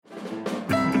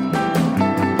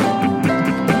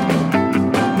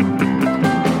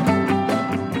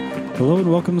Hello and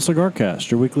welcome to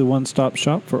CigarCast, your weekly one-stop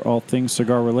shop for all things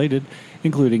cigar-related,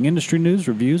 including industry news,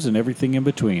 reviews, and everything in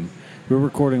between. We're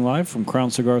recording live from Crown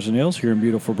Cigars and Ales here in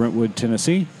beautiful Brentwood,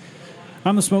 Tennessee.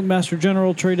 I'm the Smoke Master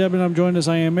General, Trae, and I'm joined as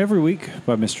I am every week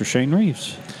by Mr. Shane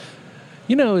Reeves.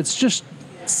 You know, it's just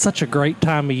such a great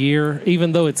time of year.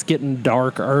 Even though it's getting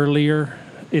dark earlier,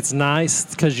 it's nice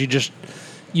because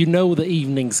you know the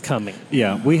evening's coming.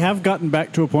 Yeah, we have gotten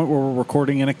back to a point where we're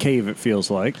recording in a cave, it feels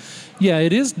like. Yeah,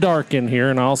 it is dark in here,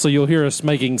 and also you'll hear us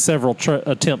making several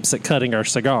attempts at cutting our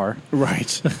cigar.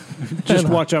 Right. Just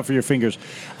watch out for your fingers.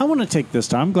 I want to take this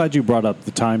time. I'm glad you brought up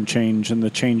the time change and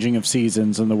the changing of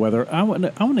seasons and the weather. I want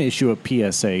to issue a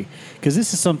PSA, because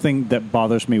this is something that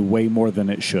bothers me way more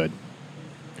than it should.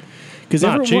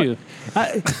 Not you.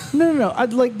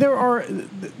 No.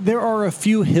 There are a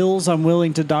few hills I'm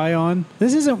willing to die on.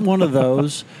 This isn't one of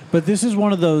those, but this is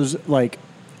one of those, like,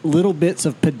 little bits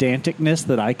of pedanticness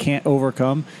that I can't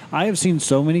overcome. I have seen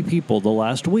so many people the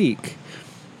last week,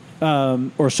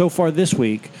 or so far this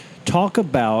week, talk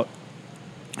about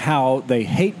how they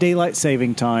hate daylight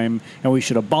saving time and we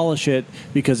should abolish it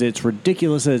because it's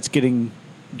ridiculous that it's getting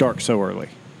dark so early.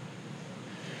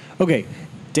 Okay,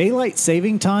 daylight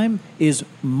saving time is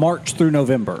March through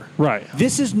November. Right.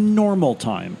 This is normal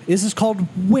time. This is called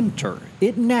winter.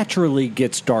 It naturally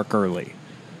gets dark early.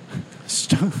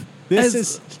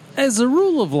 As a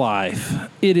rule of life,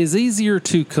 it is easier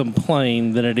to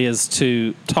complain than it is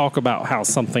to talk about how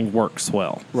something works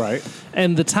well. Right.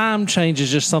 And the time change is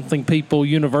just something people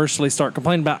universally start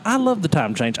complaining about. I love the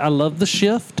time change. I love the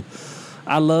shift.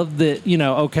 I love that,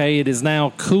 it is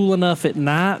now cool enough at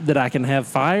night that I can have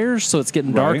fires, so it's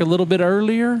getting dark a little bit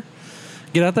earlier.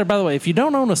 Get out there. By the way, if you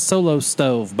don't own a solo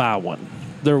stove, buy one.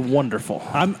 They're wonderful.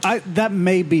 That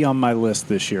may be on my list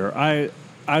this year.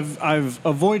 I've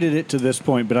avoided it to this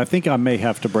point, but I think I may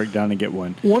have to break down and get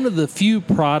one. One of the few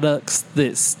products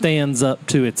that stands up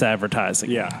to its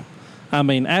advertising. Yeah. I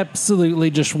mean, absolutely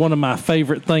just one of my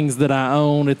favorite things that I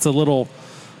own. It's a little,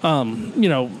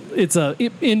 it's a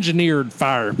engineered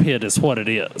fire pit is what it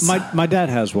is. My dad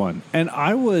has one, and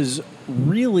I was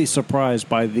really surprised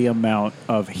by the amount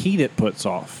of heat it puts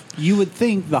off. You would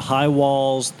think the high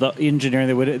walls, the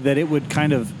engineering, that it would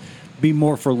kind of be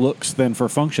more for looks than for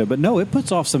function, but no, it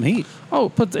puts off some heat.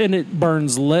 And it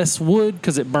burns less wood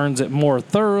because it burns it more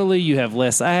thoroughly. You have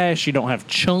less ash. You don't have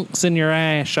chunks in your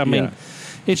ash. I mean,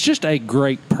 it's just a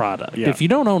great product. Yeah. If you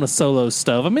don't own a solo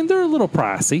stove, I mean, they're a little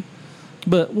pricey,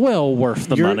 but well worth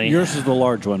the money. Yours is the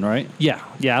large one, right? Yeah.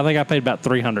 I think I paid about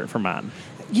 $300 for mine.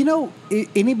 You know,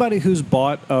 anybody who's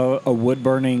bought a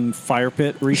wood-burning fire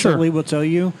pit recently will tell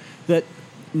you that.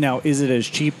 Now, is it as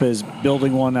cheap as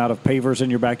building one out of pavers in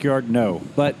your backyard? No,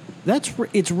 but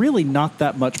it's really not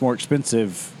that much more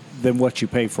expensive than what you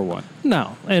pay for one.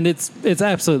 No, and it's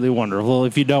absolutely wonderful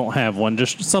if you don't have one.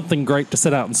 Just something great to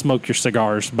sit out and smoke your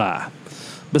cigars by.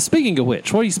 But speaking of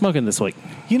which, what are you smoking this week?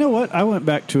 You know what? I went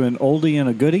back to an oldie and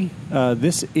a goodie.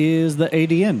 This is the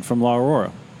ADN from La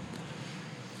Aurora.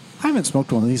 I haven't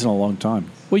smoked one of these in a long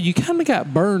time. Well, you kind of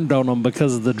got burned on them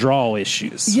because of the draw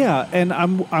issues. Yeah, and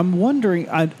I'm wondering.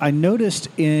 I noticed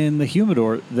in the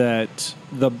humidor that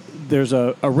there's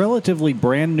a relatively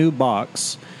brand new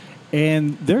box,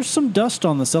 and there's some dust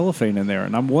on the cellophane in there,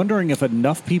 and I'm wondering if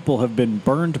enough people have been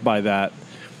burned by that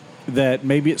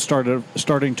maybe it's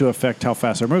starting to affect how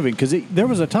fast they're moving. Because there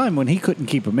was a time when he couldn't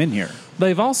keep them in here.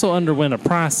 They've also underwent a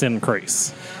price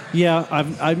increase. Yeah,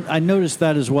 I noticed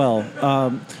that as well.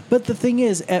 But the thing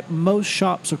is, at most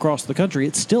shops across the country,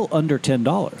 it's still under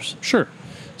 $10. Sure.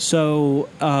 So,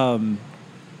 and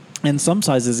some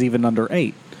sizes even under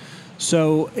 $8.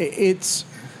 So it's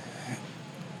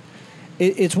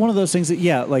one of those things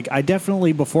that, like, I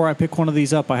definitely, before I pick one of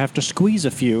these up, I have to squeeze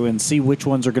a few and see which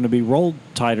ones are going to be rolled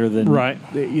tighter than, right.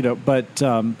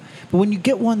 But when you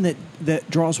get one that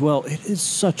draws well, it is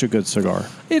such a good cigar.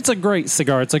 It's a great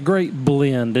cigar. It's a great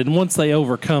blend. And once they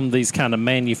overcome these kind of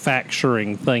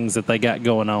manufacturing things that they got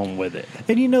going on with it.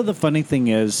 And the funny thing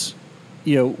is,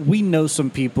 we know some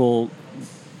people.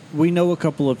 We know a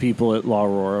couple of people at La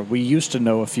Aurora. We used to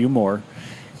know a few more.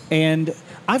 And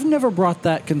I've never brought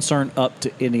that concern up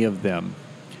to any of them.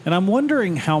 And I'm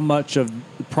wondering how much of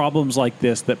problems like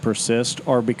this that persist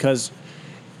are because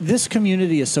this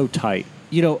community is so tight.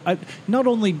 Not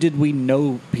only did we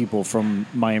know people from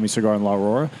Miami Cigar and La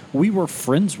Aurora, we were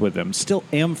friends with them, still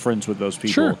am friends with those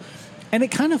people. Sure. And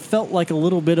it kind of felt like a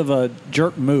little bit of a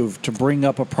jerk move to bring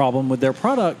up a problem with their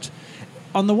product.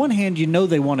 On the one hand,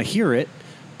 they want to hear it,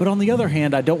 but on the other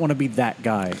hand, I don't want to be that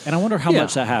guy. And I wonder how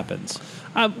much that happens.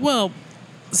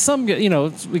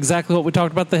 It's exactly what we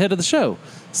talked about at the head of the show.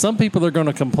 Some people are going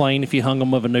to complain if you hung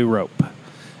them with a new rope.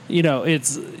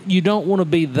 you don't want to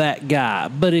be that guy.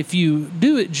 But if you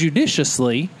do it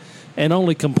judiciously and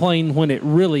only complain when it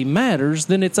really matters,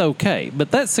 then it's okay.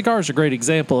 But that cigar is a great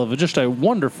example of just a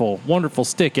wonderful, wonderful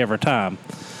stick every time.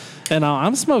 And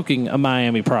I'm smoking a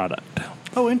Miami product.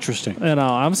 Oh, interesting. And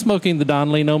I'm smoking the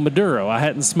Don Lino Maduro. I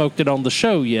hadn't smoked it on the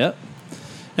show yet.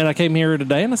 And I came here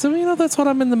today and I said, that's what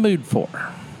I'm in the mood for.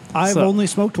 I've only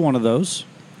smoked one of those.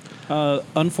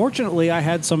 Unfortunately, I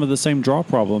had some of the same draw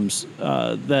problems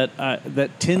that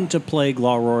tend to plague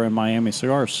Aurora and Miami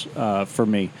cigars for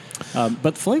me.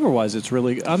 But flavor-wise, it's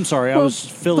really... I'm sorry, I was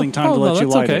filling time to let you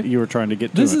light it. You were trying to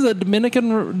get to This is a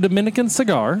Dominican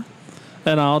cigar,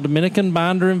 and Dominican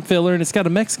binder and filler, and it's got a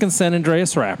Mexican San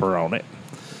Andreas wrapper on it.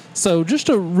 So just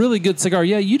a really good cigar.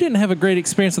 Yeah, you didn't have a great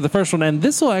experience with the first one, and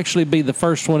this will actually be the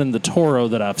first one in the Toro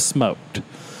that I've smoked.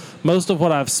 Most of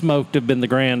what I've smoked have been the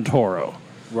Grand Toro.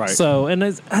 Right. So, and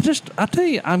I tell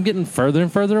you, I'm getting further and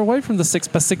further away from the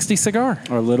 6x60 cigar.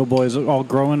 Our little boys are all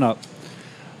growing up.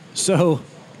 So,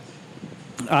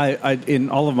 I in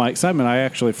all of my excitement, I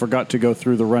actually forgot to go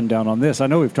through the rundown on this. I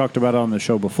know we've talked about it on the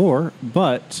show before,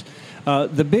 but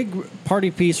the big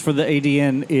party piece for the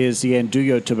ADN is the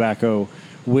Andullo tobacco,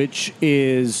 which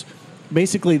is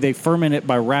basically they ferment it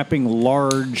by wrapping them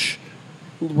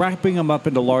up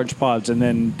into large pods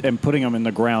and putting them in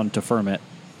the ground to ferment.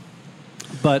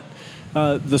 But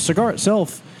the cigar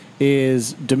itself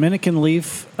is Dominican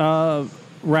leaf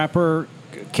wrapper,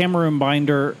 Cameroon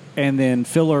binder, and then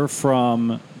filler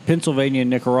from Pennsylvania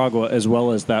and Nicaragua, as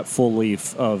well as that full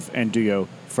leaf of Andullo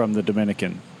from the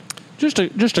Dominican. Just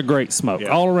a great smoke. Yeah.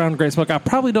 All around great smoke. I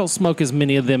probably don't smoke as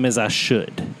many of them as I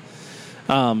should.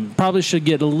 Probably should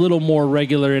get a little more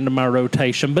regular into my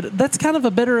rotation, but that's kind of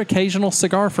a better occasional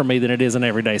cigar for me than it is an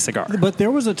everyday cigar. But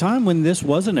there was a time when this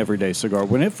was an everyday cigar.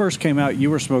 When it first came out, you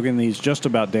were smoking these just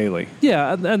about daily.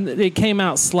 Yeah, and it came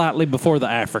out slightly before the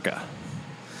Africa.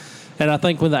 And I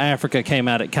think when the Africa came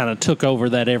out, it kind of took over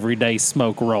that everyday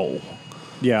smoke role.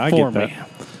 Yeah, I get that. Me.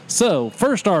 So,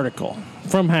 first article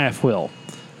from Half Wheel.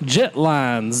 Jet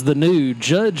Lines, the new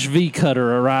Judge V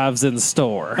Cutter arrives in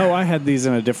store. Oh, I had these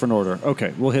in a different order.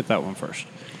 Okay, we'll hit that one first.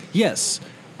 Yes.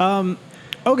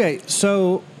 Okay,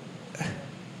 so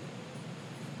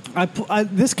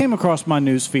this came across my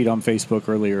news feed on Facebook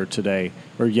earlier today,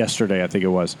 or yesterday, I think it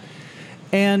was.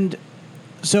 And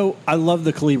so I love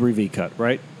the Colibri V Cut,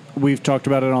 right? We've talked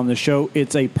about it on the show.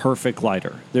 It's a perfect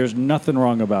lighter. There's nothing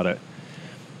wrong about it.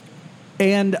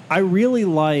 And I really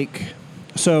like...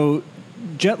 So...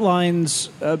 Jet Lines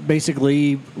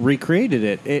basically recreated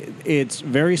it. It's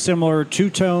very similar,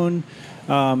 two-tone,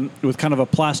 with kind of a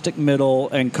plastic middle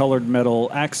and colored metal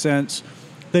accents.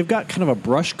 They've got kind of a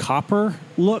brushed copper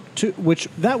look to which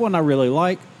that one I really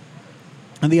like,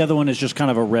 and the other one is just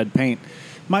kind of a red paint.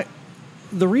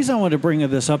 The reason I wanted to bring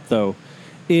this up though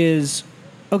is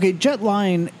Jet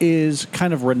Line is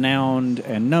kind of renowned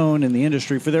and known in the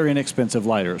industry for their inexpensive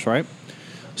lighters, right?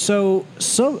 So.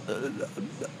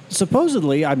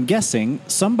 Supposedly, I'm guessing,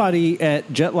 somebody at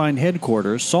Jetline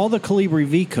headquarters saw the Colibri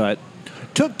V-Cut,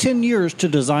 took 10 years to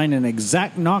design an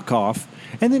exact knockoff,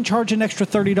 and then charge an extra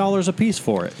 $30 a piece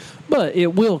for it. But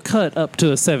it will cut up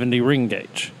to a 70 ring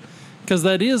gauge. Because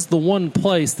that is the one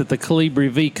place that the Colibri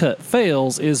V-Cut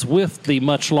fails is with the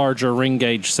much larger ring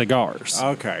gauge cigars.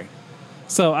 Okay.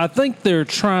 So I think they're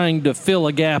trying to fill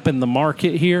a gap in the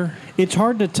market here. It's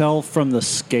hard to tell from the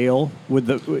scale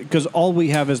because all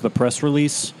we have is the press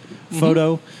release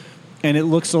photo, and it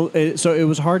looks so. It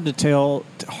was hard to tell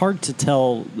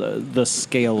the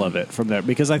scale of it from there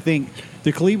because I think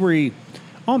the Colibri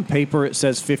on paper it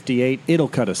says 58. It'll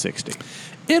cut a 60.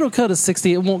 It'll cut a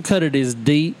 60. It won't cut it as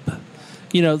deep.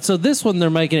 So this one they're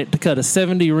making it to cut a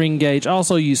 70 ring gauge.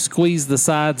 Also, you squeeze the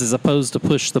sides as opposed to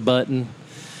push the button.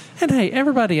 And hey,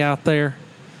 everybody out there,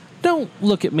 don't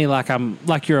look at me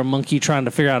like you're a monkey trying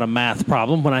to figure out a math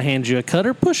problem when I hand you a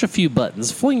cutter. Push a few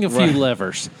buttons, fling a few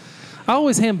levers. I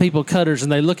always hand people cutters,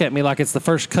 and they look at me like it's the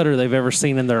first cutter they've ever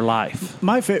seen in their life.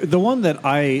 The one that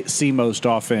I see most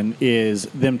often is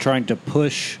them trying to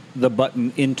push the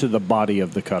button into the body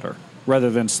of the cutter rather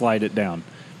than slide it down.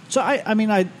 So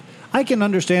I can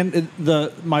understand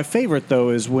my favorite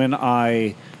though is when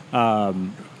I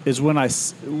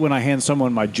hand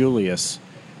someone my Julius,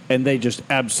 and they just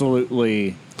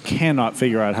absolutely cannot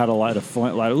figure out how to light a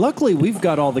flint lighter. Luckily, we've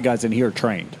got all the guys in here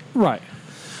trained. Right.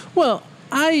 Well,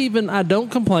 I don't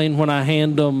complain when I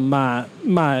hand them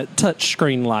my touch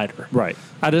screen lighter. Right.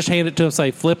 I just hand it to them,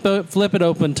 say, flip it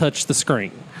open, touch the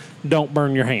screen. Don't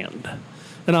burn your hand.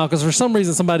 Because for some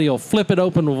reason somebody will flip it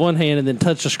open with one hand and then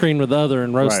touch the screen with the other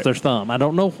and roast their thumb. I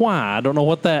don't know why. I don't know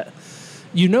what that...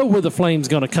 You know where the flame's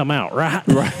going to come out, right?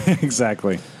 Right,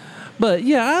 exactly. But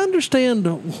yeah, I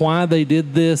understand why they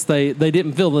did this. They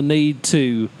didn't feel the need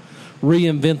to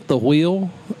reinvent the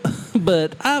wheel.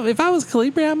 But if I was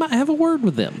Calibri, I might have a word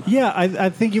with them. Yeah, I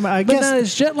think you might. I but guess. Now, is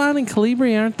Jetline and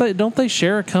Calibri, aren't they? Don't they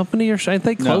share a company or ain't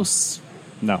they close?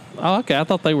 No. Oh, okay. I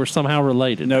thought they were somehow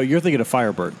related. No, you're thinking of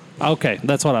Firebird. Okay,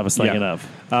 that's what I was thinking of.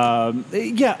 I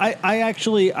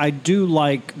do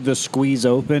like the squeeze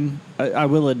open. I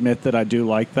will admit that I do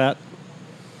like that.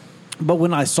 But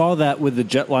when I saw that with the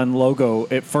Jetline logo,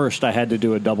 at first I had to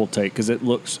do a double take because it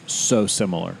looks so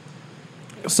similar.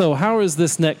 So how is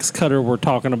this next cutter we're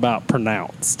talking about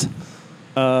pronounced?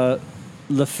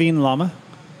 Lafine Lama.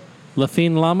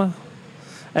 Lafine Lama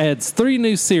adds 3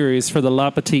 new series for the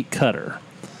La Petite cutter.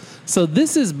 So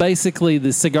this is basically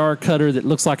the cigar cutter that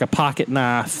looks like a pocket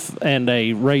knife and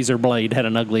a razor blade had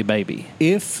an ugly baby.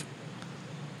 If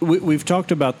we've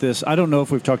talked about this, I don't know if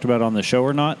we've talked about it on the show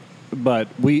or not, but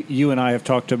you and I have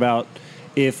talked about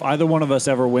if either one of us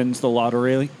ever wins the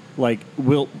lottery, like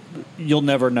you'll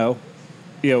never know.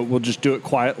 You know, we'll just do it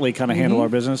quietly, kind of handle our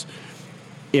business.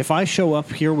 If I show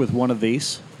up here with one of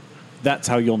these, that's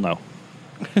how you'll know.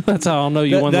 That's how I'll know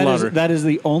you won the lottery. That is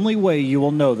the only way you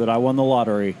will know that I won the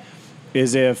lottery.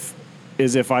 Is if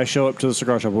I show up to the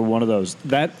cigar shop with one of those.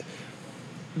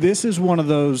 This is one of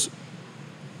those.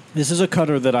 This is a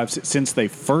cutter that I've since they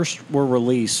first were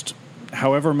released,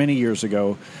 however many years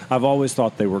ago. I've always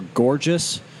thought they were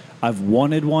gorgeous. I've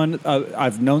wanted one.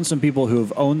 I've known some people who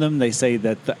have owned them. They say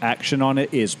that the action on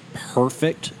it is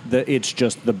perfect. That it's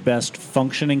just the best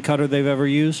functioning cutter they've ever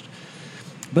used.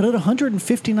 But at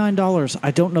 $159,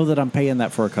 I don't know that I'm paying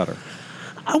that for a cutter.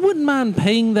 I wouldn't mind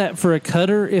paying that for a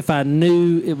cutter if I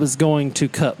knew it was going to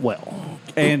cut well.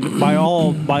 And by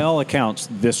all accounts,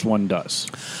 this one does.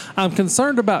 I'm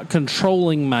concerned about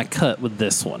controlling my cut with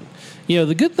this one. You know,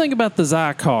 the good thing about the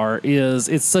Zycar is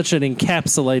it's such an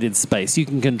encapsulated space. You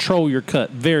can control your cut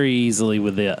very easily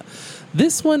with it.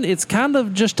 This one, it's kind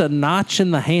of just a notch in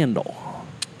the handle.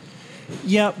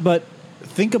 Yeah, but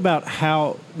think about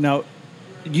how now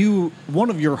one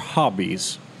of your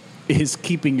hobbies is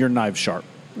keeping your knife sharp.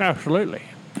 Absolutely.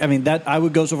 I mean, that I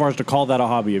would go so far as to call that a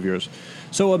hobby of yours.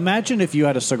 So imagine if you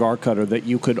had a cigar cutter that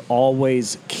you could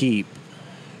always keep.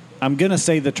 I'm going to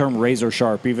say the term razor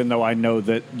sharp, even though I know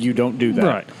that you don't do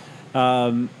that.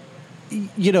 Right.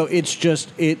 You know, it's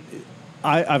just it.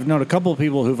 I've known a couple of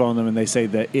people who've owned them, and they say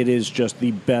that it is just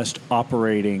the best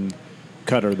operating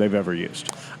cutter they've ever used.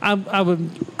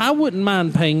 I wouldn't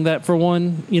mind paying that for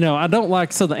one. You know, I don't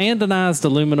like the anodized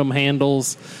aluminum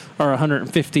handles are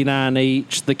 $159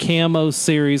 each. The camo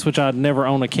series, which I'd never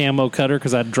own a camo cutter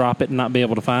because I'd drop it and not be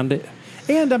able to find it.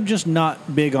 And I'm just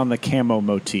not big on the camo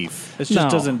motif. It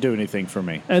just doesn't do anything for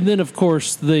me. And then, of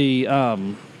course, the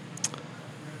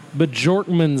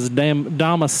Bjorkman's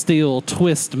Dama Steel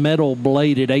twist metal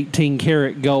bladed 18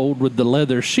 karat gold with the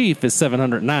leather sheath is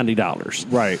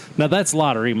 $790. Right. Now, that's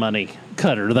lottery money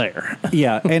cutter there.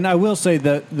 Yeah, and I will say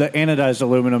that the anodized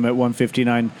aluminum at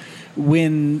 $159,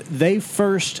 when they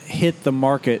first hit the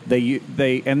market,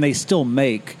 they still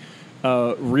make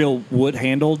real wood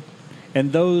handled,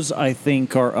 and those I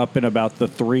think are up in about the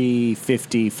 $350,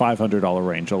 $500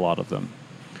 range. A lot of them.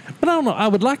 But I don't know. I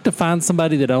would like to find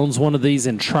somebody that owns one of these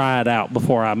and try it out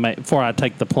before I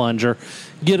take the plunger.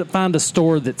 Find a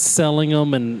store that's selling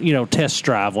them and test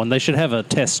drive one. They should have a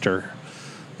tester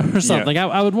or something. Yeah.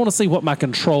 I would want to see what my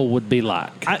control would be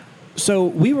like. So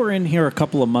we were in here a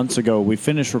couple of months ago. We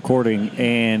finished recording,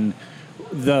 and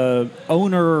the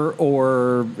owner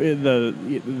or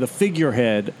the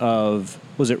figurehead of,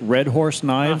 was it Red Horse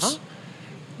Knives? Uh-huh.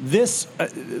 This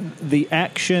the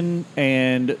action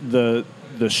and the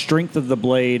strength of the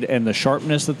blade and the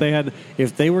sharpness that they had.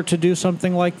 If they were to do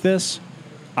something like this,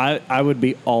 I would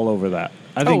be all over that.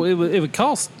 I think it would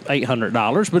cost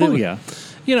 $800, but yeah.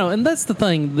 And that's the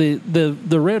thing.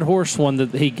 The Red Horse one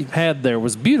that he had there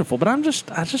was beautiful, but I'm just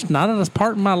not at a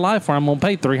part in my life where I'm going to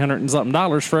pay $300 and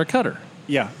something for a cutter.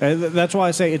 Yeah, that's why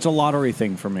I say it's a lottery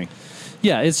thing for me.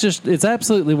 Yeah, it's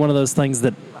absolutely one of those things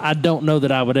that I don't know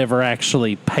that I would ever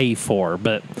actually pay for.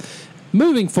 But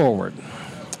moving forward,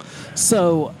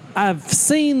 so I've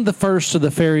seen the first of the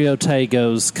Ferio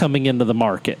Tagos coming into the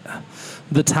market,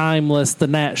 the Timeless, the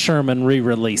Nat Sherman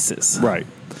re-releases. Right.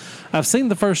 I've seen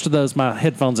the first of those. My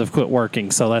headphones have quit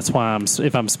working, so that's why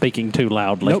if I'm speaking too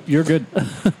loudly. Nope, you're good.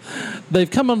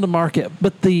 They've come on the market,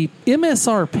 but the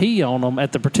MSRP on them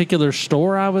at the particular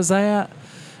store I was at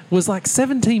was like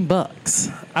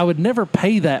 $17. I would never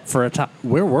pay that for a time.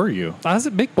 Where were you? I was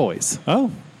at Big Boys.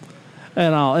 Oh.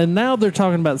 And now they're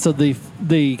talking about, so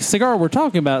the cigar we're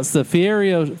talking about is the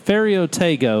Ferio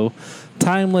Tago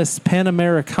Timeless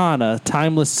Panamericana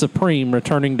Timeless Supreme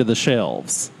returning to the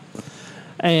shelves.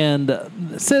 And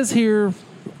it says here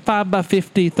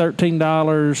 5x50, $13,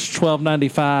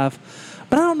 $12.95.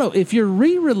 But I don't know, if you're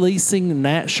re-releasing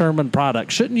Nat Sherman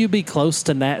products, shouldn't you be close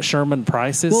to Nat Sherman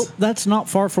prices? Well, that's not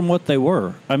far from what they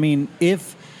were. I mean,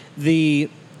 if they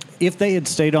had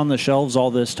stayed on the shelves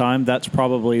all this time, that's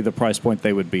probably the price point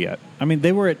they would be at. I mean,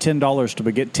 they were at $10 to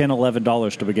begin,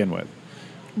 $11 to begin with.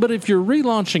 But if you're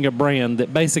relaunching a brand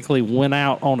that basically went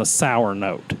out on a sour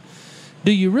note,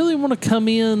 do you really want to come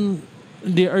in,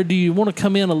 or do you want to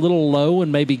come in a little low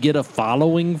and maybe get a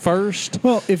following first?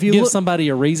 Well, if you give somebody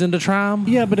a reason to try them.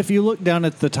 Yeah, but if you look down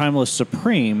at the Timeless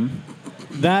Supreme,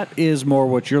 that is more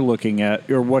what you're looking at,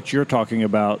 or what you're talking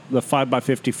about. The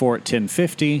 5x54 at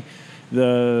 $10.50,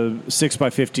 the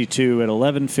 6x52 at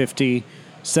 $11.50,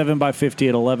 7x50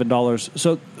 at $11.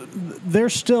 So they're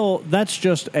still. That's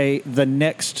just the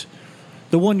next.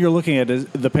 The one you're looking at is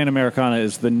the Panamericana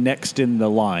is the next in the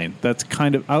line. That's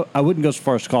kind of, I wouldn't go so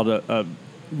far as to call it a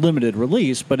limited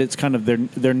release, but it's kind of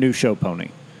their new show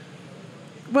pony.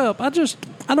 Well, I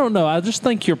don't know. I just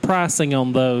think your pricing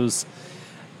on those,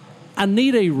 I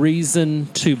need a reason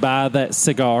to buy that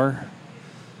cigar.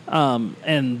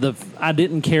 And I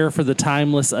didn't care for the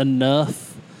Timeless enough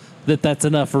that's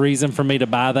enough reason for me to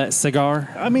buy that cigar.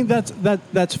 I mean,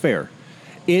 that's fair.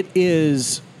 It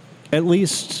is at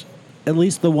least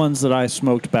the ones that I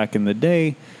smoked back in the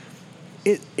day,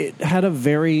 it had a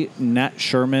very Nat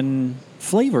Sherman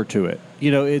flavor to it. You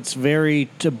know, it's very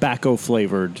tobacco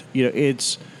flavored. You know,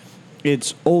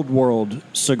 it's old world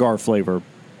cigar flavor.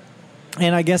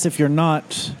 And I guess if you're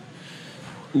not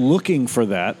looking for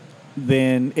that,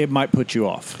 then it might put you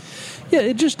off. Yeah,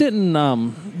 it just didn't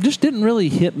really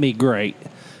hit me great.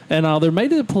 And they're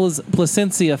made at the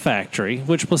Plasencia factory,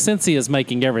 which Plasencia is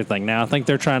making everything now. I think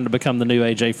they're trying to become the new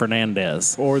AJ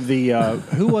Fernandez. Or the,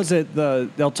 who was it?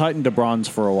 They'll tighten to bronze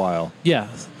for a while. Yeah.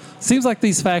 Seems like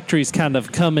these factories kind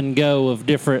of come and go of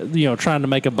different, trying to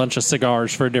make a bunch of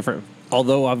cigars for different.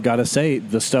 Although I've got to say,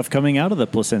 the stuff coming out of the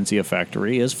Plasencia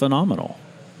factory is phenomenal.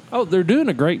 Oh, they're doing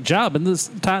a great job. And this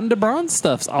Titan to Bronze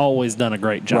stuff's always done a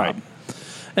great job. Right.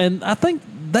 And I think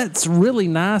that's really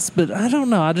nice, but I don't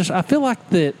know. I feel like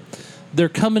that they're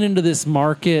coming into this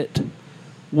market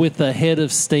with a head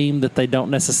of steam that they don't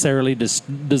necessarily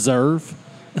deserve.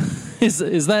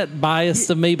 Is that biased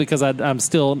to me because I'm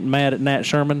still mad at Nat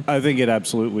Sherman? I think it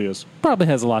absolutely is. Probably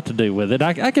has a lot to do with it.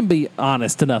 I can be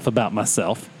honest enough about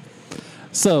myself.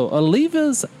 So,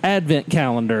 Oliva's Advent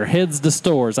Calendar heads to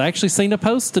stores. I actually seen a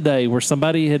post today where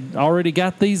somebody had already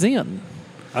got these in.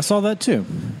 I saw that too.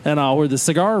 And where the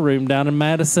cigar room down in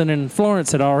Madison and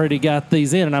Florence had already got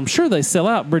these in. And I'm sure they sell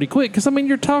out pretty quick because, I mean,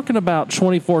 you're talking about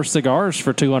 24 cigars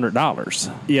for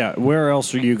 $200. Yeah, where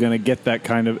else are you going to get that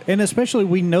kind of... And especially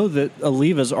we know that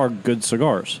Olivas are good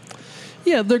cigars.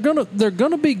 Yeah, they're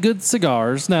gonna be good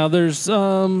cigars. Now, there's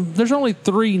only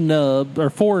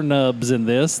 4 nubs in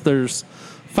this. There's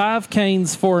 5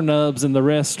 canes, 4 nubs, and the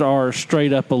rest are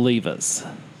straight-up Olivas.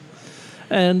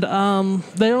 And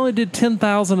they only did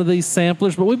 10,000 of these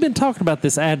samplers, but we've been talking about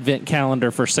this Advent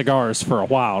Calendar for cigars for a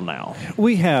while now.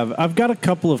 We have. I've got a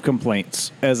couple of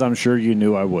complaints, as I'm sure you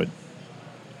knew I would.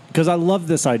 Because I love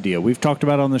this idea. We've talked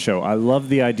about it on the show. I love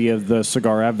the idea of the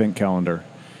cigar Advent Calendar.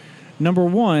 Number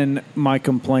one, my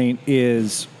complaint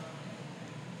is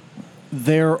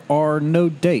there are no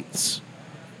dates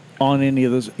on any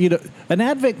of those. An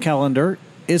Advent Calendar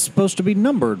is supposed to be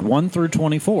numbered 1 through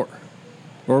 24.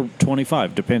 Or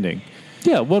 25, depending.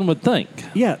 Yeah, one would think.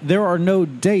 Yeah, there are no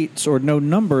dates or no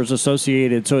numbers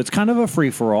associated, so it's kind of a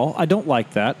free-for-all. I don't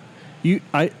like that.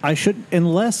 I should,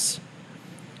 unless...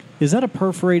 Is that a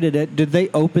perforated edge? Did they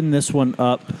open this one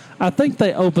up? I think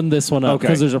they opened this one up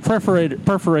because there's a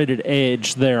perforated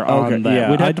edge there on that.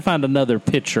 Yeah, We'd have to find another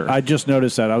picture. I just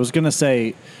noticed that. I was going to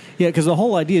say, yeah, because the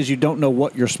whole idea is you don't know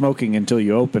what you're smoking until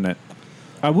you open it.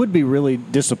 I would be really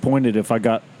disappointed if I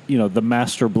got... the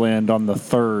master blend on the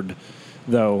 3rd,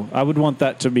 though. I would want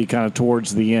that to be kind of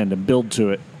towards the end and build to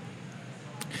it.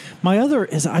 My other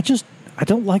is I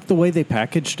don't like the way they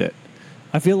packaged it.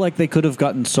 I feel like they could have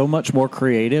gotten so much more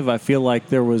creative. I feel like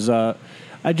there was I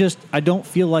don't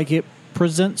feel like it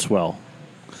presents well.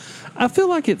 I feel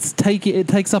like it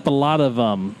takes up a lot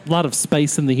of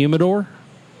space in the humidor.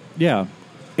 Yeah.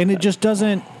 And it just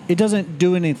doesn't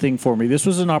do anything for me. This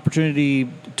was an opportunity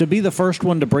to be the first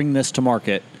one to bring this to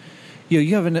market.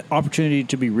 You have an opportunity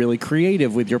to be really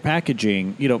creative with your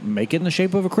packaging. Make it in the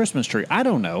shape of a Christmas tree. I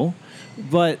don't know.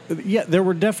 But, yeah, there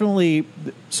were definitely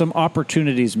some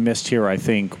opportunities missed here, I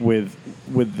think, with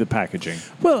the packaging.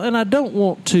 Well, and I don't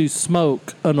want to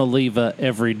smoke an Oliva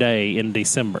every day in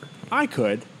December. I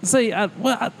could. See,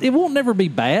 it won't never be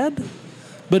bad,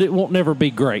 but it won't never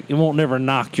be great. It won't never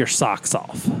knock your socks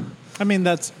off. I mean,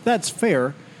 that's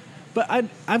fair. But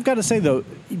I've got to say, though,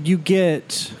 you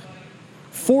get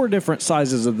 4 different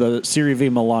sizes of the Serie V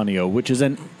Milanio, which is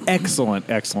an excellent,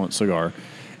 excellent cigar.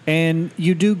 And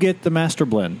you do get the Master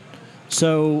Blend.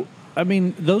 So, I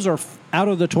mean, those are, out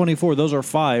of the 24, those are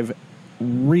 5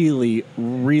 really,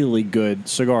 really good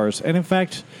cigars. And, in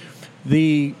fact,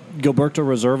 the Gilberto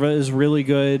Reserva is really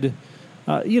good.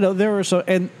 There are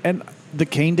and the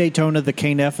Cane Daytona, the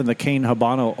Cane F, and the Cane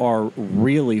Habano are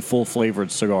really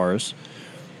full-flavored cigars.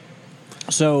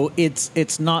 So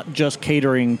it's not just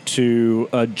catering to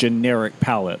a generic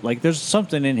palate. Like, there's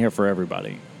something in here for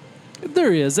everybody.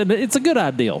 There is, and it's a good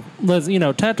ideal.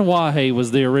 Tatawahe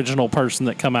was the original person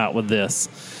that come out with this,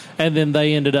 and then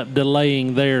they ended up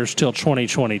delaying theirs till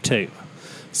 2022.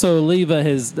 So Oliva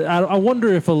has... I wonder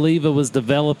if Oliva was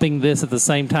developing this at the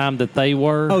same time that they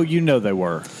were. Oh, they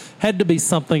were. Had to be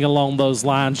something along those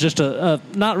lines. Just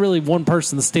not really one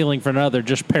person stealing from another,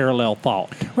 just parallel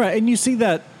thought. Right, and you see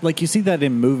that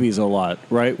in movies a lot,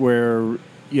 right? Where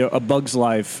A Bug's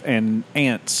Life and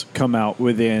Ants come out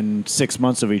within 6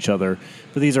 months of each other,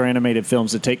 but these are animated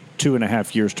films that take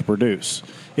 2.5 years to produce.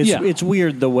 It's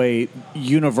weird the way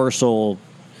Universal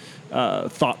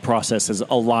thought processes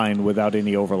align without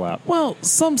any overlap. Well,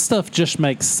 some stuff just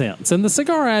makes sense, and the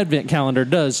Cigar Advent Calendar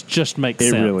does just make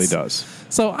sense. It really does.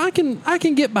 So I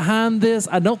can get behind this.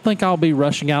 I don't think I'll be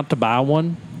rushing out to buy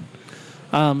one.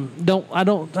 I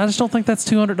just don't think that's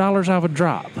 $200 I would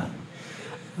drop.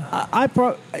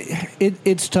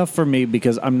 It's tough for me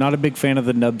because I'm not a big fan of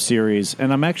the Nub series,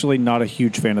 and I'm actually not a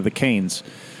huge fan of the Canes.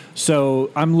 So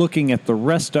I'm looking at the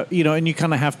rest of, and you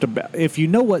kind of have to, if you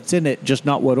know what's in it, just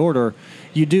not what order,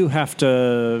 you do have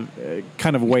to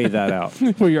kind of weigh that out.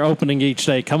 Where you're opening each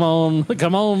day, come on,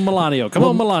 Milanio,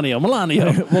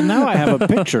 Milanio. Well, now I have a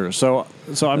picture, so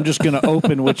I'm just going to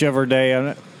open whichever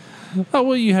day. Oh,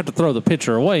 well, you have to throw the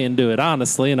picture away and do it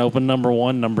honestly and open number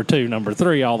 1, number 2, number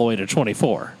 3, all the way to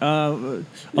 24. I'll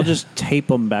just tape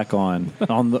them back on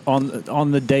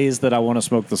the days that I want to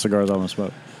smoke the cigars I want to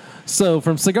smoke. So,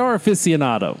 from Cigar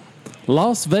Aficionado,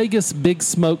 Las Vegas Big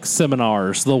Smoke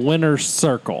Seminars, the Winner's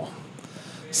Circle.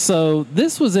 So,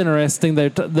 this was interesting. They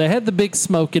had the Big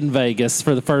Smoke in Vegas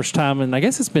for the first time, and I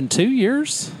guess it's been 2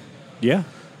 years. Yeah.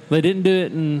 They didn't do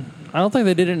it I don't think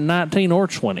they did it in 19 or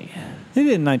 20. They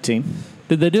did in 19.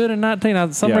 Did they do it in 19?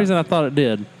 For some reason I thought it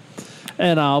did.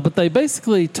 But they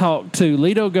basically talked to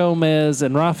Lito Gomez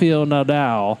and Rafael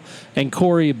Nadal and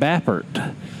Corey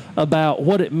Bappert about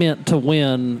what it meant to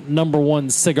win number 1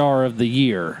 cigar of the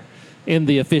year in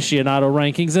the aficionado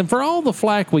rankings. And for all the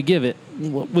flack we give it,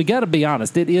 we got to be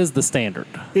honest, it is the standard.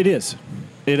 It is.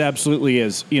 It absolutely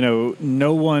is.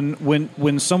 No one,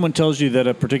 when someone tells you that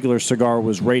a particular cigar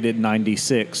was rated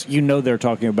 96, they're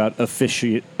talking about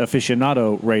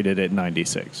aficionado rated at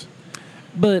 96.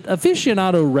 But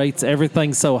aficionado rates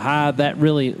everything so high that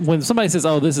really, when somebody says,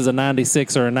 oh, this is a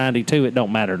 96 or a 92, it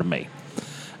don't matter to me.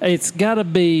 It's got to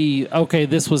be, okay,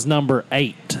 this was number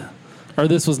 8 or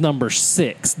this was number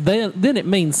 6. Then it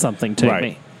means something to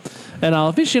me. And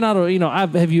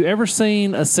aficionado, have you ever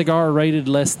seen a cigar rated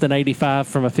less than 85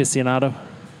 from aficionado?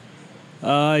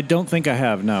 I don't think I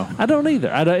have, no. I don't either.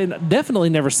 Definitely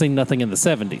never seen nothing in the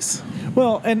 70s.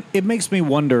 Well, and it makes me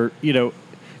wonder,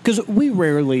 because we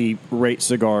rarely rate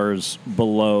cigars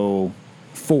below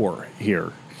 4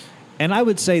 here. And I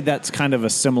would say that's kind of a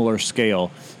similar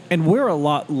scale. And we're a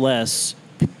lot less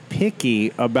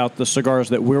picky about the cigars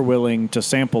that we're willing to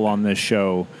sample on this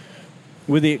show,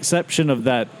 with the exception of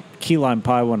that key lime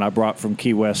pie one I brought from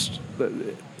Key West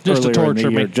just to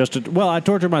torture me. I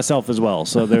tortured myself as well,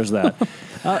 so there's that.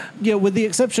 With the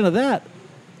exception of that,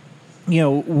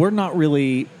 we're not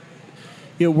really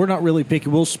picky.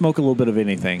 We'll smoke a little bit of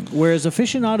anything. Whereas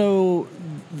aficionado,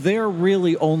 they're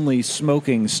really only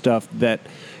smoking stuff that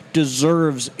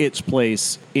deserves its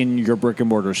place in your brick and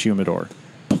mortar's humidor.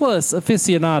 Plus,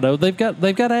 aficionado, they've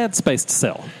got ad space to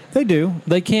sell. They do.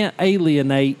 They can't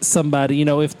alienate somebody.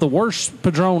 If the worst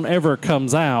Padron ever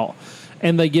comes out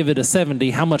and they give it a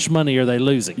 70, how much money are they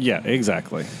losing? Yeah,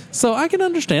 exactly. So I can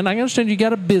understand. You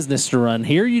got a business to run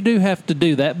here. You do have to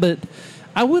do that. But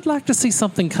I would like to see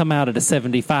something come out at a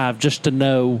 75 just to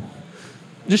know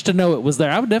it was there.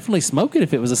 I would definitely smoke it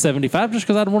if it was a 75 just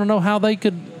because I'd want to know how they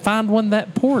could find one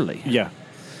that poorly. Yeah.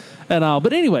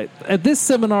 But anyway, at this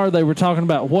seminar, they were talking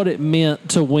about what it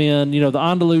meant to win. The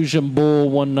Andalusian Bull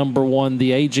won number 1,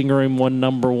 the Aging Room won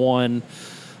number 1,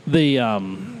 the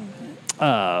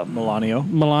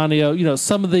Milanio.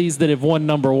 Some of these that have won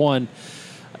number 1.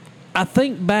 I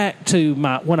think back to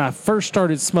when I first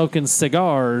started smoking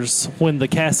cigars when the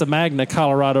Casa Magna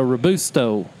Colorado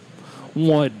Robusto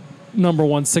won number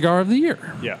one cigar of the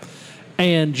year. Yeah.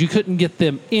 And you couldn't get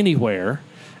them anywhere.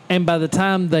 And by the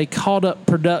time they caught up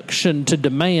production to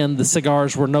demand, the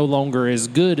cigars were no longer as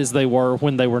good as they were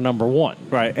when they were number one.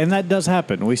 Right. And that does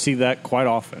happen. We see that quite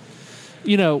often.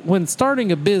 You know, when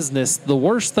starting a business, the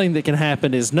worst thing that can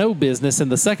happen is no business,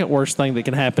 and the second worst thing that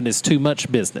can happen is too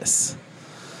much business.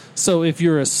 So if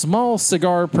you're a small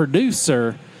cigar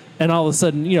producer, and all of a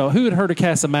sudden, you know, who had heard of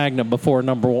Casa Magna before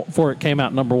it came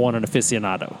out number one in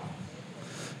Aficionado?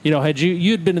 You know,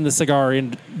 you'd been in the cigar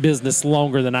business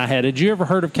longer than I had. Had you ever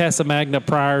heard of Casa Magna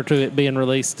prior to it being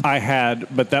released? I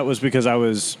had, but that was because I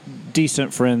was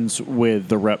decent friends with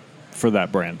the rep for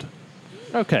that brand.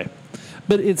 Okay.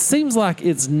 But it seems like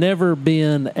it's never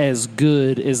been as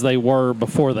good as they were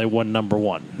before they won number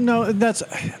one. No,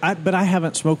 but I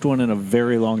haven't smoked one in a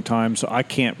very long time, so I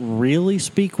can't really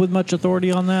speak with much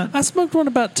authority on that. I smoked one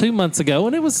about 2 months ago,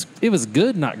 and it was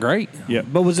good, not great. Yeah,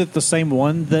 but was it the same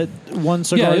one that won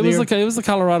cigar? Yeah, it was the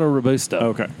Colorado Robusto.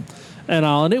 Okay,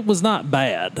 and it was not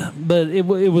bad, but it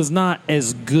was not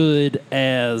as good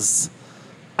as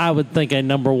I would think a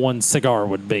number one cigar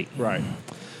would be. Right.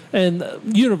 And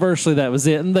universally, that was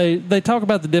it. And they talk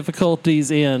about the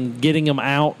difficulties in getting them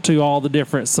out to all the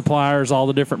different suppliers, all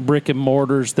the different brick and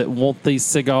mortars that want these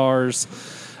cigars.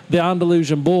 The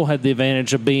Andalusian Bull had the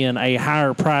advantage of being a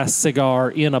higher price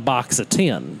cigar in a box of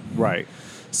 10. Right.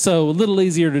 So a little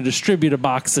easier to distribute a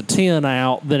box of 10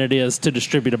 out than it is to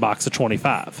distribute a box of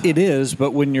 25. It is,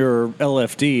 but when you're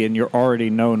LFD and you're already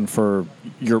known for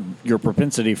your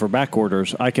propensity for back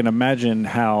orders, I can imagine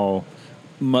how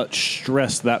much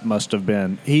stress that must have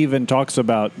been. He even talks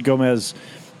about, Gomez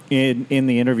in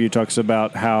the interview talks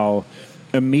about how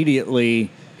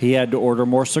immediately he had to order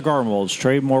more cigar molds,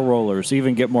 trade more rollers,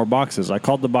 even get more boxes. I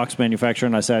called the box manufacturer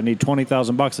and I said, I need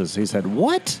 20,000 boxes. He said,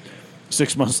 what?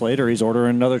 6 months later, he's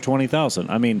ordering another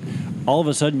 20,000. I mean, all of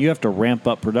a sudden you have to ramp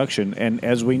up production. And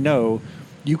as we know,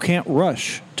 you can't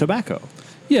rush tobacco.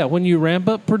 Yeah, when you ramp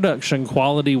up production,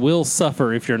 quality will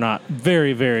suffer if you're not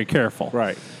very, very careful.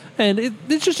 Right. And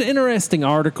it's just an interesting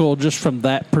article just from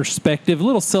that perspective. A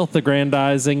little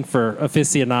self-aggrandizing for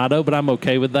aficionado, but I'm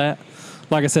okay with that.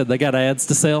 Like I said, they got ads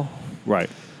to sell. Right.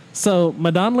 So my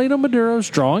Don Lino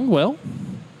Maduro's drawing well,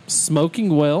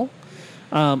 smoking well.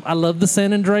 I love the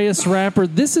San Andreas wrapper.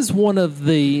 This is one of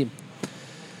the...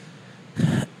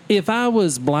 If I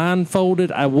was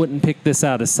blindfolded, I wouldn't pick this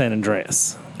out as San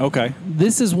Andreas. Okay.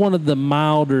 This is one of the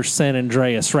milder San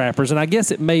Andreas wrappers, and I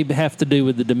guess it may have to do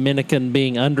with the Dominican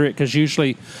being under it, because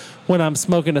usually when I'm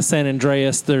smoking a San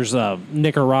Andreas, there's a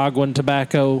Nicaraguan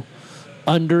tobacco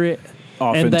under it.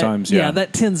 Oftentimes,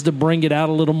 that tends to bring it out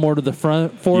a little more to the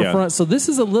forefront. Yeah. So this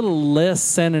is a little less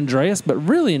San Andreas, but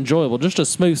really enjoyable, just a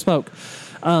smooth smoke.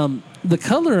 The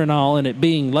color and all, and it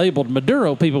being labeled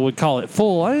Maduro, people would call it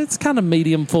full. It's kind of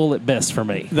medium full at best for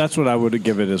me. That's what I would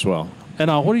give it as well. And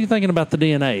what are you thinking about the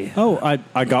DNA? Oh,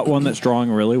 I got one that's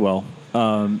drawing really well.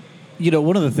 You know,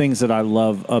 one of the things that I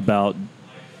love about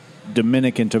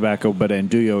Dominican tobacco, but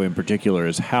Andullo in particular,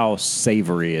 is how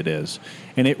savory it is.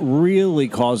 And it really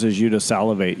causes you to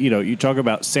salivate. You know, you talk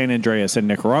about San Andreas and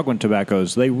Nicaraguan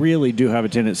tobaccos, they really do have a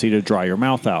tendency to dry your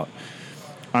mouth out.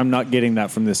 I'm not getting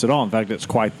that from this at all. In fact, it's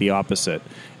quite the opposite.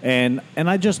 And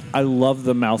I love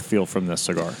the mouthfeel from this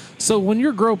cigar. So when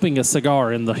you're groping a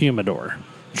cigar in the humidor,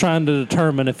 trying to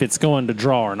determine if it's going to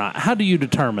draw or not, how do you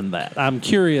determine that? I'm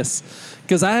curious,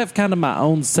 because I have kind of my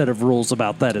own set of rules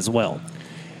about that as well.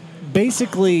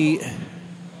 Basically,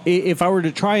 if I were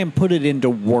to try and put it into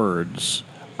words,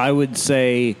 I would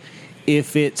say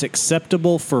if it's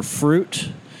acceptable for fruit,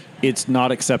 it's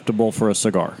not acceptable for a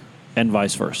cigar, and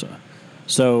vice versa.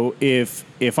 So if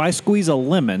I squeeze a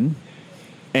lemon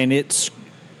and it's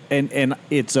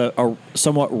a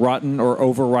somewhat rotten or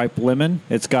overripe lemon,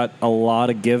 it's got a lot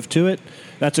of give to it,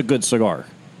 that's a good cigar.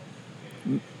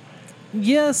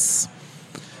 Yes,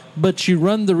 but you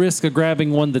run the risk of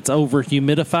grabbing one that's over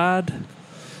humidified.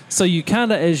 So you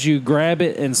kind of, as you grab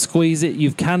it and squeeze it,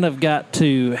 you've kind of got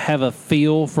to have a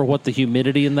feel for what the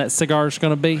humidity in that cigar is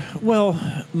going to be. Well,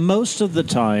 most of the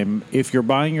time, if you're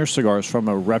buying your cigars from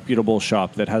a reputable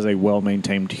shop that has a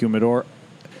well-maintained humidor,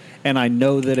 and I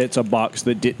know that it's a box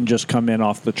that didn't just come in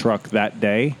off the truck that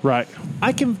day, right,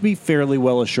 I can be fairly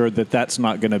well assured that that's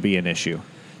not going to be an issue.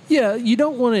 Yeah, you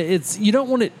don't want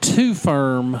it too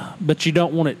firm, but you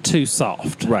don't want it too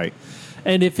soft. Right.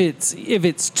 And if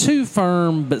it's too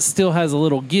firm but still has a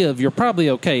little give, you're probably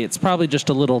okay. It's probably just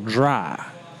a little dry.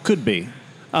 Could be.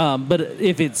 But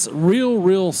if it's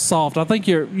real soft, I think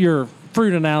you're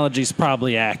fruit analogy is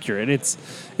probably accurate.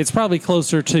 It's probably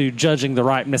closer to judging the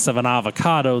ripeness of an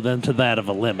avocado than to that of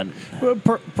a lemon. Well,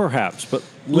 perhaps, but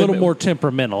A little more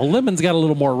temperamental. A lemon's got a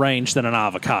little more range than an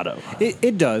avocado.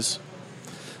 It does.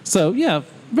 So, yeah,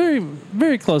 very,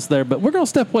 very close there. But we're going to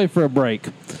step away for a break.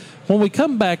 When we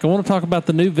come back, I want to talk about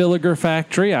the new Villiger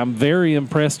factory. I'm very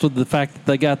impressed with the fact that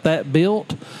they got that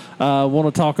built. I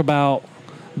want to talk about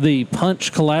the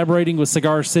Punch collaborating with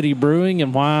Cigar City Brewing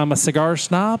and why I'm a cigar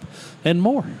snob and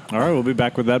more. All right, we'll be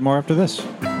back with that more after this.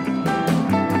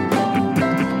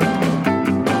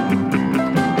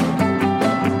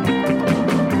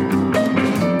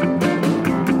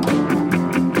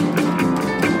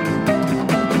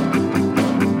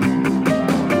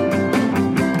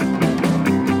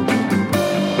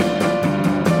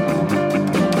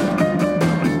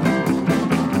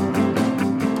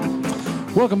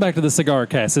 Welcome back to the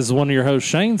CigarCast. This is one of your hosts,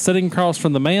 Shane, sitting across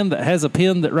from the man that has a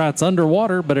pen that writes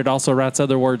underwater, but it also writes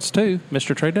other words too,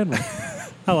 Mr. Trae Denver.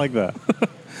 I like that.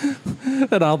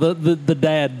 And all the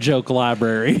dad joke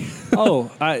library.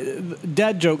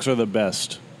 Dad jokes are the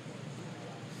best.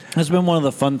 That's been one of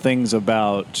the fun things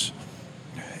about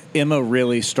Emma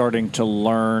really starting to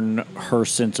learn her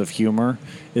sense of humor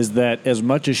is that as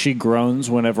much as she groans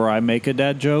whenever I make a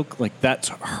dad joke, like that's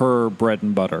her bread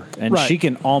and butter. And Right. she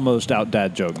can almost out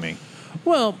dad joke me.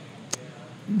 Well,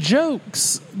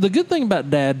 jokes, the good thing about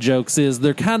dad jokes is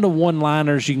they're kind of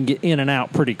one-liners you can get in and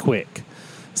out pretty quick.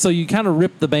 So you kind of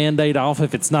rip the Band-Aid off.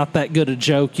 If it's not that good a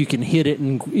joke, you can hit it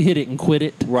and quit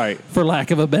it. Right. For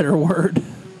lack of a better word.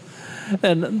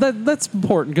 And that's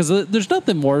important because there's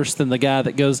nothing worse than the guy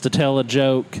that goes to tell a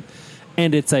joke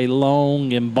and it's a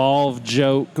long, involved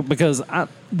joke because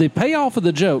the payoff of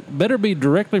the joke better be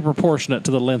directly proportionate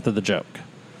to the length of the joke.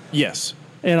 Yes.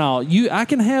 And I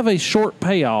can have a short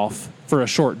payoff for a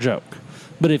short joke.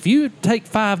 But if you take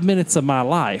 5 minutes of my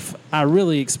life, I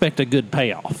really expect a good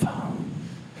payoff.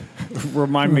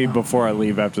 Remind me before I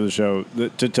leave after the show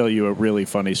to tell you a really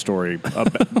funny story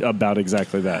about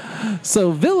exactly that.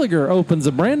 So Villiger opens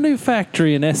a brand new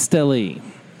factory in Esteli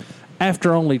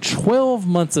after only 12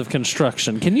 months of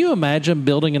construction. Can you imagine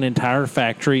building an entire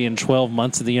factory in 12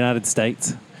 months in the United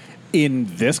States? In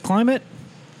this climate?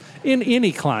 In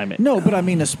any climate. No, but I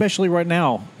mean, especially right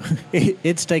now,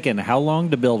 it's taken how long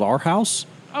to build our house?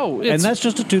 Oh, and that's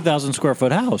just a 2,000 square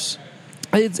foot house.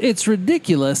 It's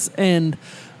ridiculous, and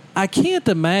I can't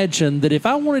imagine that if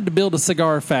I wanted to build a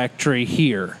cigar factory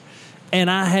here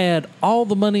and I had all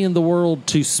the money in the world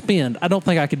to spend, I don't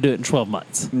think I could do it in 12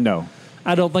 months. No.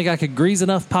 I don't think I could grease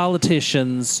enough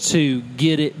politicians to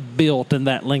get it built in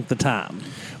that length of time.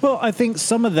 Well, I think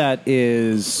some of that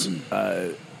is...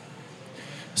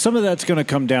 some of that's going to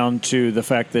come down to the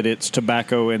fact that it's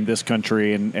tobacco in this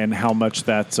country and how much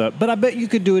that's... but I bet you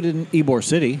could do it in Ybor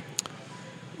City.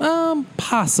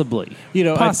 Possibly.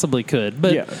 Could.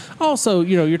 But yeah. also,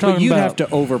 you're talking but you'd about... have to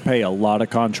overpay a lot of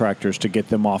contractors to get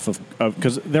them off of...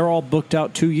 Because they're all booked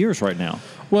out 2 years right now.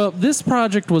 Well, this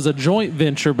project was a joint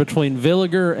venture between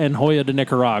Villiger and Joya de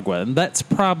Nicaragua, and that's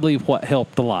probably what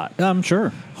helped a lot. I'm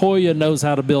sure. Joya knows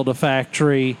how to build a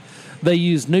factory. They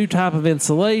use new type of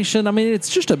insulation. I mean, it's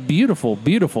just a beautiful,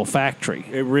 beautiful factory.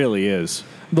 It really is.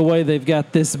 The way they've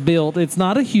got this built. It's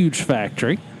not a huge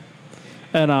factory.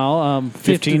 And all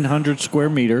 1,500 square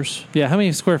meters. Yeah, how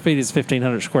many square feet is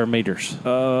 1,500 square meters?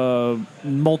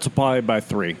 Multiply by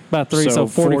 3. By 3, so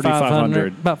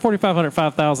 4,500. About 4,500,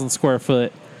 5,000 square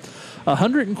foot.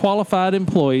 100 qualified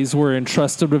employees were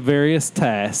entrusted with various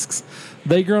tasks.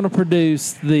 They're going to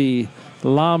produce the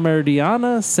La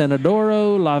Meridiana,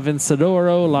 Senadoro, La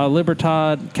Vencedoro, La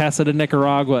Libertad, Casa de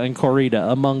Nicaragua, and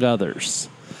Corrida, among others.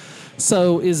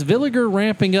 So is Villiger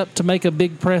ramping up to make a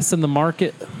big press in the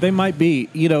market? They might be.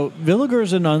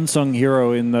 Villiger's an unsung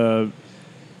hero in the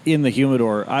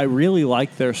humidor. I really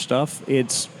like their stuff.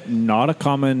 It's not a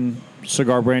common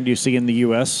cigar brand you see in the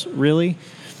U.S., really,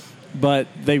 but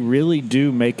they really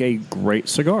do make a great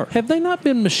cigar. Have they not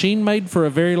been machine-made for a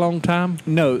very long time?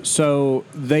 No, so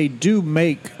they do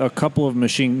make a couple of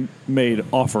machine-made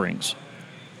offerings.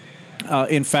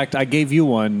 In fact, I gave you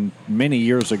one many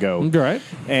years ago. Right.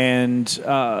 And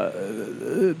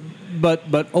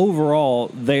but overall,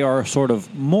 they are sort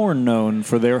of more known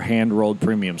for their hand-rolled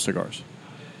premium cigars.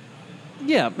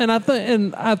 Yeah, and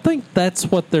I think that's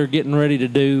what they're getting ready to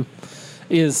do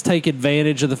is take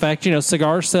advantage of the fact,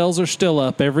 cigar sales are still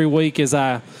up every week. As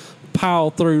I pile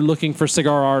through looking for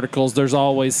cigar articles, there's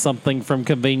always something from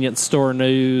Convenience Store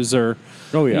News or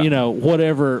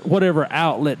whatever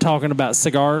outlet talking about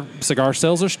cigar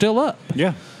sales are still up.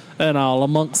 Yeah. And all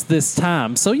amongst this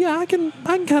time. So yeah, I can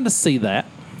kind of see that.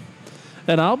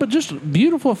 But just a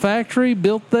beautiful factory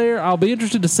built there. I'll be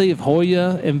interested to see if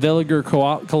Hoya and Villiger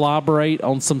collaborate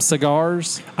on some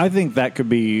cigars. I think that could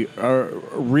be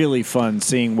really fun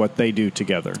seeing what they do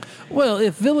together. Well,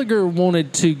 if Villiger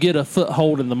wanted to get a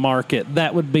foothold in the market,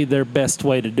 that would be their best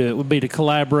way to do it, would be to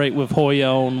collaborate with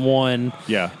Hoya on one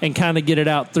and kind of get it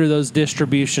out through those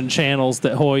distribution channels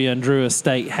that Hoya and Drew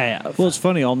Estate have. Well, it's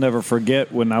funny. I'll never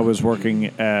forget when I was working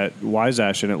at Wise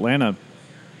Ash in Atlanta,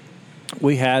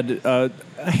 we had a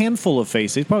handful of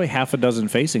facings, probably half a dozen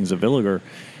facings of Villiger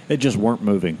that just weren't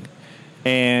moving.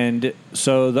 And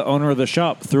so the owner of the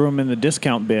shop threw them in the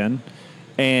discount bin,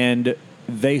 and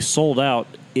they sold out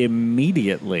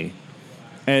immediately.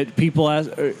 And people asked,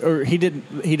 or he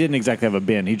didn't exactly have a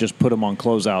bin. He just put them on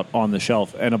closeout on the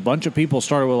shelf. And a bunch of people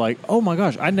started with like, oh my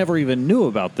gosh, I never even knew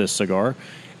about this cigar.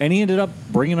 And he ended up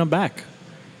bringing them back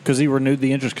because he renewed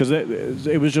the interest, because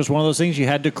it was just one of those things you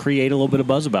had to create a little bit of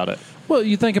buzz about it. Well,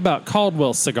 you think about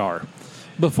Caldwell Cigar.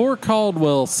 Before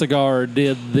Caldwell Cigar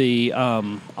did the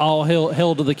All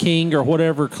Hail to the King or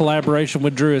whatever collaboration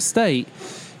with Drew Estate,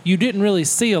 you didn't really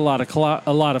see a lot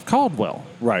of Caldwell.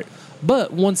 Right.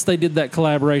 But once they did that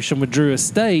collaboration with Drew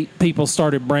Estate, people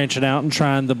started branching out and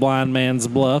trying the Blind Man's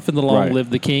Bluff and the Long Live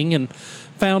the King, and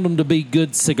found them to be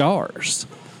good cigars.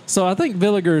 So I think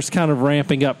Villiger is kind of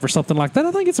ramping up for something like that.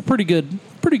 I think it's a pretty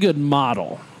good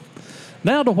model.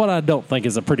 Now to what I don't think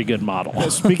is a pretty good model.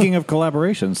 Speaking of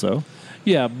collaborations, though.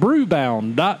 Yeah,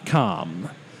 brewbound.com.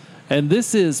 And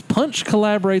this is Punch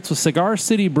collaborates with Cigar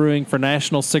City Brewing for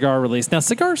national cigar release. Now,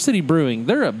 Cigar City Brewing,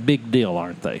 they're a big deal,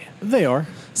 aren't they? They are.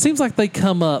 Seems like they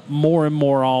come up more and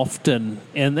more often,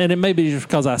 and it may be just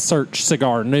because I search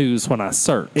cigar news when I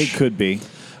search. It could be.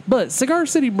 But Cigar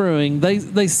City Brewing,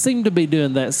 they seem to be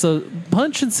doing that. So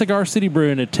Punch and Cigar City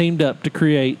Brewing have teamed up to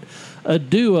create a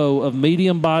duo of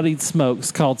medium-bodied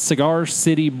smokes called Cigar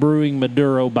City Brewing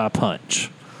Maduro by Punch.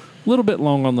 A little bit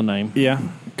long on the name. Yeah,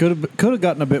 could have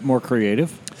gotten a bit more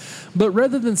creative. But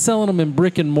rather than selling them in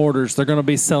brick and mortars, they're going to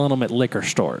be selling them at liquor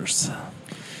stores.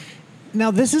 Now,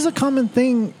 this is a common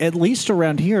thing, at least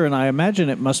around here, and I imagine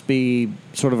it must be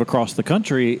sort of across the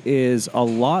country, is a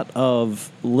lot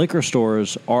of liquor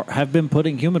stores have been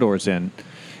putting humidors in.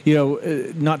 You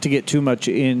know, not to get too much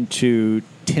into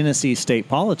Tennessee state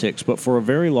politics, but for a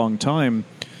very long time,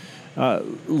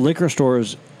 liquor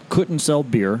stores couldn't sell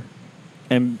beer,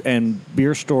 and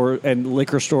beer store and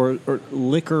liquor store or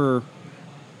liquor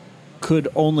could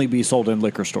only be sold in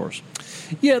liquor stores.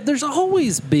 Yeah, there's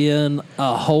always been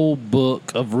a whole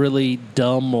book of really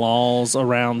dumb laws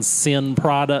around sin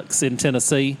products in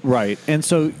Tennessee. Right. And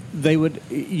so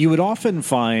you would often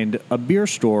find a beer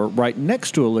store right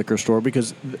next to a liquor store,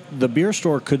 because the beer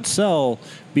store could sell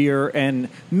beer and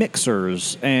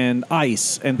mixers and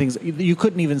ice and things. You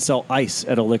couldn't even sell ice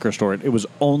at a liquor store. It was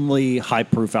only high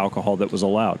proof alcohol that was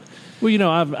allowed. Well, you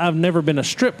know, I've never been a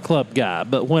strip club guy,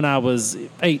 but when I was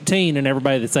 18, and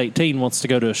everybody that's 18 wants to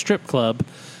go to a strip club,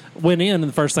 went in, and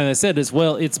the first thing they said is,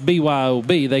 well, it's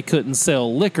BYOB. They couldn't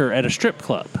sell liquor at a strip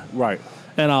club. Right.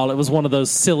 And all. It was one of those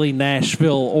silly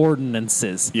Nashville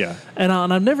ordinances. Yeah. And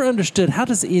I've never understood, how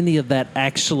does any of that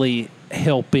actually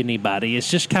help anybody?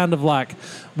 It's just kind of like,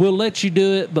 we'll let you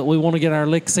do it, but we want to get our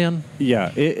licks in.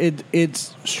 Yeah,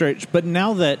 it's strange. But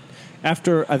now that,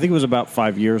 after, I think it was about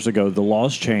 5 years ago, the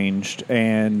laws changed,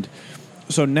 and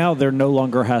so now there no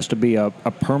longer has to be a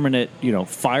permanent,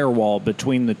 firewall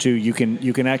between the two. You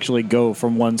can actually go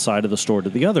from one side of the store to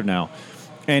the other now.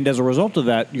 And as a result of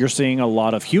that, you're seeing a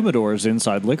lot of humidors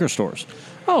inside liquor stores.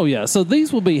 Oh, yeah. So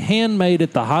these will be handmade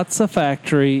at the Hatsa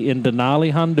factory in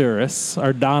Donley, Honduras.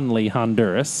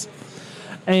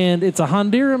 And it's a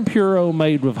Honduran Puro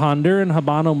made with Honduran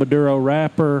Habano Maduro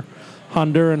wrapper,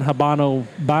 Honduran Habano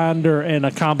binder, and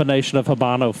a combination of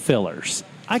Habano fillers.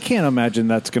 I can't imagine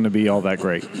that's going to be all that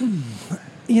great.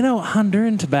 You know,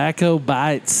 Honduran tobacco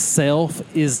by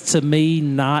itself is, to me,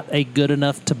 not a good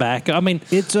enough tobacco. I mean,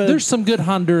 there's some good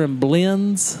Honduran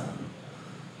blends,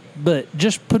 but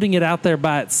just putting it out there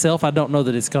by itself, I don't know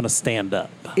that it's going to stand up.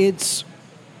 It's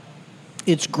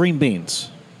green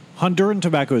beans. Honduran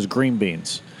tobacco is green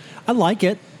beans. I like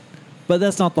it, but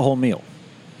that's not the whole meal.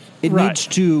 It needs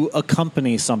to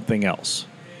accompany something else.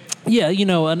 Yeah,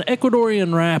 an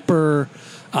Ecuadorian wrapper,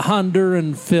 a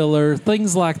Honduran filler,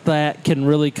 things like that can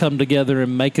really come together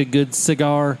and make a good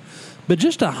cigar. But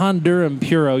just a Honduran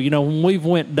Puro, when we've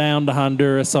went down to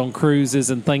Honduras on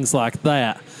cruises and things like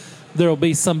that, there'll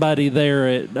be somebody there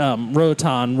at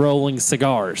Rotan rolling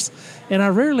cigars. And I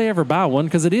rarely ever buy one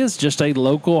because it is just a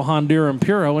local Honduran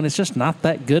Puro, and it's just not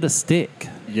that good a stick.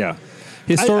 Yeah.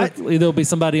 Historically, there'll be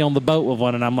somebody on the boat with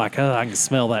one, and I'm like, oh, I can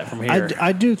smell that from here.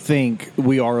 I do think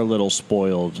we are a little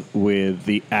spoiled with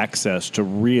the access to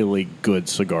really good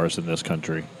cigars in this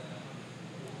country.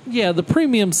 Yeah, the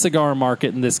premium cigar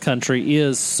market in this country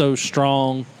is so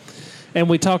strong, and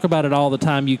we talk about it all the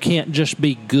time. You can't just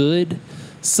be good.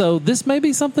 So this may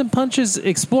be something Punch is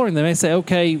exploring. They may say,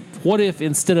 okay, what if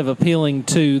instead of appealing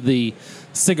to the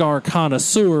cigar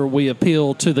connoisseur, we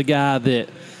appeal to the guy that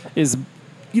is,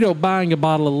 buying a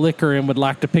bottle of liquor and would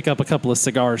like to pick up a couple of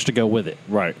cigars to go with it.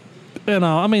 Right.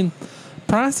 And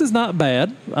price is not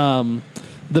bad.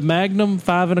 The Magnum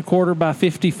 5 1/4 by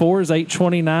 54 is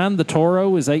 $8.29. The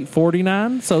Toro is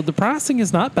 $8.49. So the pricing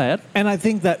is not bad. And I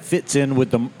think that fits in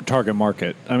with the target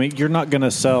market. I mean, you're not going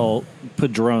to sell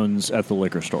Padrones at the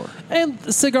liquor store.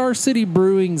 And Cigar City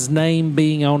Brewing's name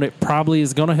being on it probably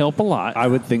is going to help a lot. I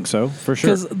would think so, for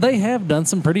sure. Because they have done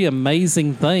some pretty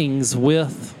amazing things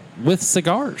with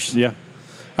cigars. Yeah.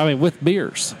 With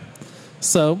beers.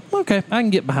 So, okay, I can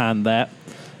get behind that.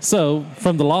 So,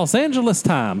 from the Los Angeles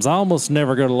Times, I almost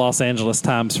never go to Los Angeles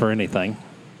Times for anything.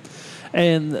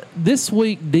 And this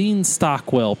week, Dean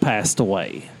Stockwell passed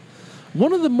away.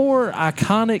 One of the more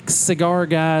iconic cigar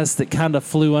guys that kind of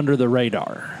flew under the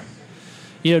radar.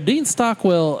 Dean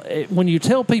Stockwell, when you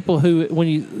try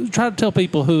to tell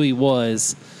people who he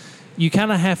was, you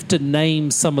kind of have to name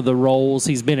some of the roles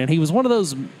he's been in. He was one of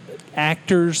those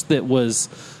actors that was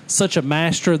such a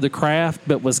master of the craft,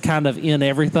 but was kind of in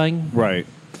everything. Right.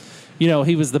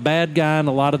 He was the bad guy in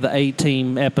a lot of the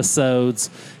A-Team episodes.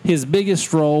 His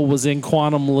biggest role was in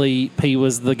Quantum Leap. He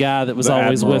was the guy that was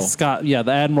always with Scott. Yeah,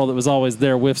 the Admiral that was always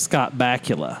there with Scott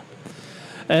Bakula.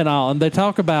 And they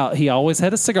talk about he always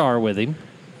had a cigar with him.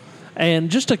 And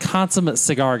just a consummate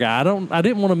cigar guy. I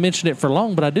didn't want to mention it for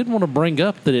long, but I did want to bring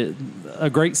up that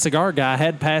a great cigar guy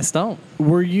had passed on.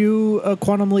 Were you a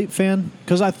Quantum Leap fan?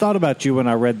 Because I thought about you when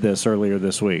I read this earlier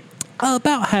this week.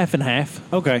 About half and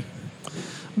half. Okay.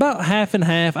 About half and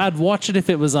half. I'd watch it if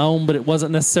it was on, but it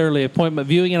wasn't necessarily appointment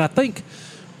viewing. And I think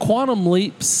Quantum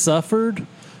Leap suffered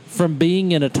from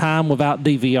being in a time without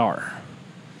DVR.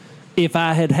 If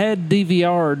I had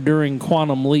DVR during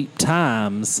Quantum Leap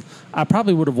times, I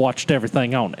probably would have watched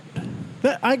everything on it.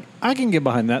 I can get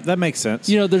behind that. That makes sense.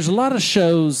 There's a lot of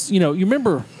shows, you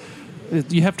remember,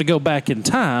 you have to go back in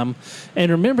time and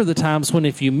remember the times when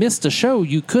if you missed a show,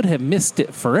 you could have missed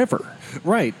it forever.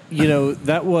 Right.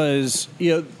 That was,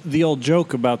 the old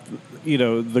joke about,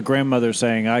 the grandmother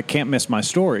saying, I can't miss my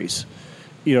stories,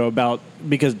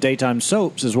 because daytime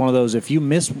soaps is one of those, if you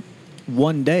miss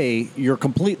one day, you're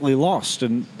completely lost.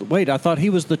 And wait, I thought he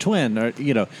was the twin,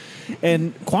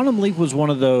 and Quantum Leap was one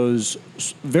of those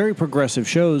very progressive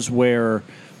shows where,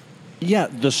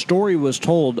 the story was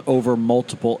told over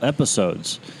multiple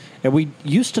episodes. And we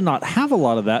used to not have a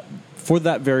lot of that for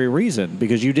that very reason,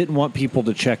 because you didn't want people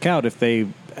to check out if they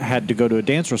had to go to a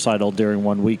dance recital during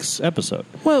one week's episode.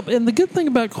 Well, and the good thing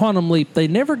about Quantum Leap, they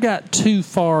never got too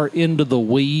far into the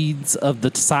weeds of the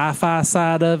sci-fi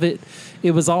side of it.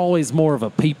 It was always more of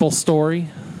a people story.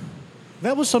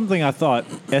 That was something I thought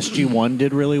SG-1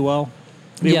 did really well.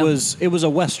 It was a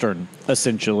Western,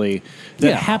 essentially,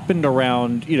 that happened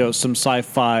around, some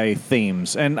sci-fi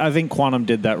themes. And I think Quantum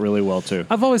did that really well, too.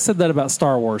 I've always said that about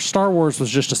Star Wars. Star Wars was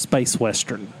just a space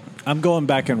Western. I'm going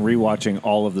back and rewatching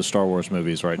all of the Star Wars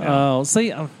movies right now. Oh,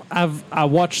 see, I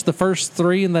watched the first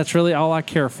three, and that's really all I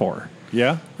care for.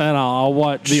 Yeah? And I'll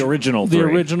watch... The original three. The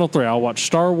original three. I'll watch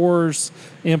Star Wars,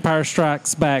 Empire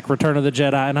Strikes Back, Return of the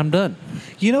Jedi, and I'm done.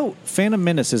 Phantom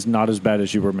Menace is not as bad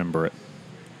as you remember it.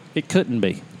 It couldn't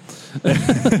be.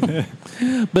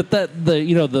 But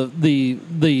the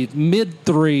mid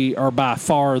three are by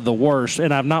far the worst,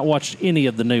 and I've not watched any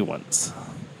of the new ones.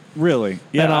 Really?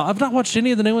 Yeah. And I've not watched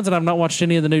any of the new ones, and I've not watched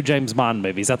any of the new James Bond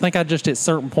movies. I think I just at a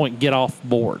certain point get off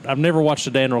board. I've never watched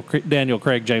a Daniel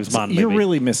Craig James Bond movie. You're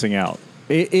really missing out.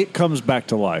 It comes back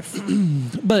to life.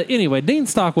 But anyway, Dean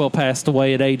Stockwell passed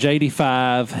away at age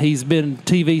 85. He's been a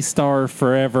TV star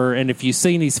forever, and if you've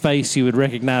seen his face, you would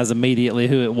recognize immediately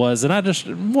who it was. And I just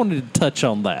wanted to touch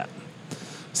on that.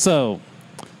 So,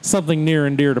 something near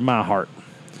and dear to my heart.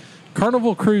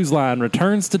 Carnival Cruise Line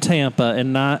returns to Tampa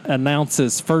and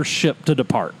announces first ship to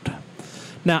depart.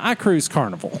 Now, I cruise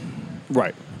Carnival.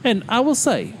 Right. And I will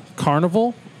say,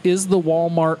 Carnival is the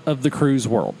Walmart of the cruise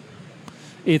world.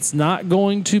 It's not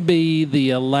going to be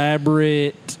the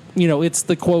elaborate, it's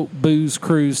the, quote, booze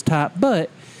cruise type.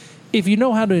 But if you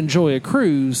know how to enjoy a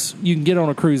cruise, you can get on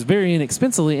a cruise very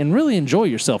inexpensively and really enjoy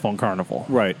yourself on Carnival.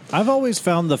 Right. I've always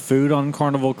found the food on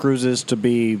Carnival cruises to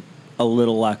be a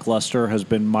little lackluster, has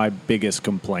been my biggest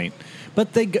complaint.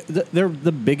 But they're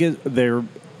the biggest, they're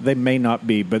They may not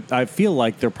be, but I feel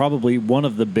like they're probably one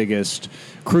of the biggest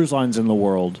cruise lines in the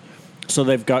world. So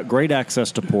they've got great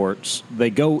access to ports. They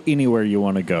go anywhere you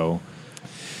want to go.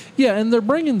 Yeah, and they're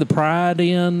bringing the Pride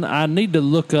in. I need to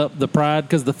look up the Pride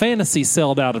because the Fantasy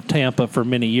sailed out of Tampa for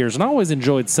many years, and I always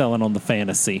enjoyed selling on the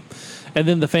Fantasy. And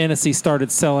then the Fantasy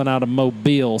started selling out of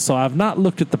Mobile, so I've not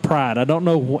looked at the Pride. I don't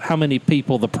know how many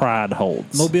people the Pride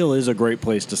holds. Mobile is a great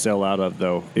place to sail out of,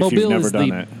 though, if Mobile you've never is done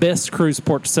the it. best cruise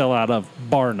port to sell out of,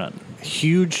 bar none.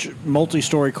 Huge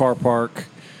multi-story car park.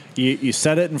 You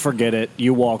set it and forget it.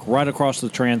 You walk right across the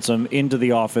transom into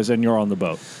the office, and you're on the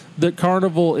boat. The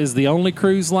Carnival is the only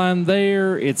cruise line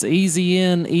there. It's easy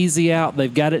in, easy out.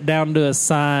 They've got it down to a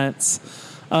science.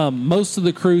 Most of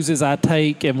the cruises I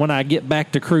take, and when I get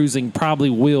back to cruising, probably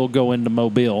will go into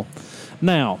Mobile.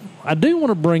 Now, I do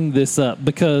want to bring this up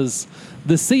because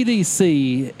the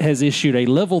CDC has issued a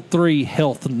level 3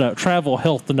 travel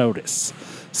health notice.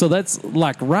 So that's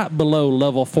like right below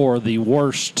level 4, the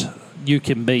worst you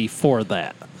can be for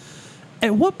that.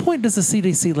 At what point does the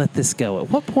CDC let this go?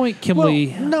 At what point can we?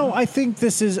 No, I think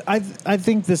this is. I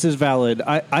think this is valid.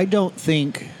 I don't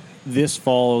think this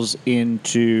falls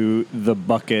into the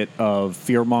bucket of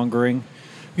fear mongering,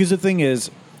 because the thing is,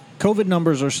 COVID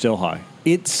numbers are still high.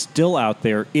 It's still out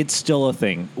there. It's still a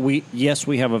thing. We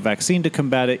have a vaccine to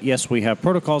combat it. Yes, we have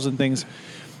protocols and things.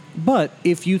 But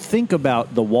if you think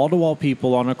about the wall-to-wall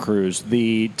people on a cruise,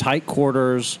 the tight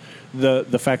quarters,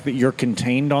 the fact that you're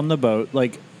contained on the boat,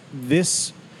 like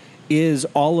this is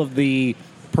all of the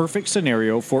perfect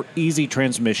scenario for easy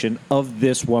transmission of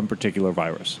this one particular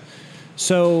virus.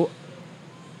 So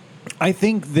I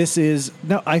think this is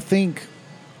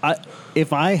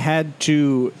if I had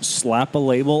to slap a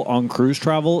label on cruise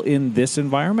travel in this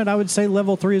environment, I would say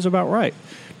level 3 is about right.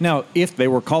 Now, if they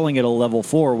were calling it a level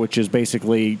 4, which is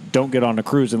basically don't get on a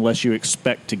cruise unless you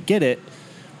expect to get it,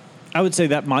 I would say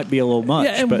that might be a little much.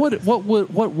 Yeah, and what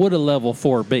would a level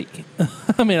 4 be?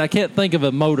 I mean, I can't think of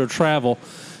a mode of travel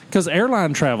because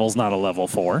airline travel is not a level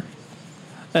 4.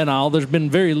 And there's been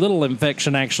very little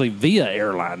infection actually via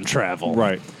airline travel.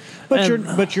 Right.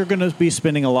 But you're going to be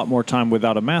spending a lot more time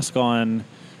without a mask on.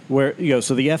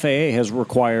 So the FAA has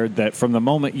required that from the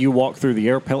moment you walk through the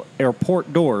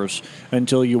airport doors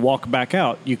until you walk back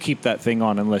out, you keep that thing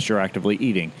on unless you're actively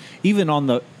eating. Even on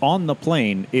the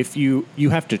plane, if you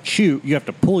have to chew, you have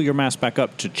to pull your mask back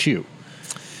up to chew.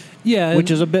 Yeah,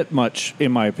 which is a bit much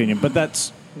in my opinion, but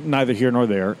that's neither here nor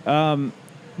there.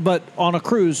 But on a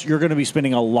cruise, you're going to be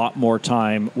spending a lot more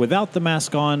time without the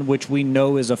mask on, which we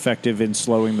know is effective in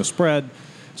slowing the spread.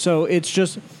 So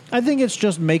I think it's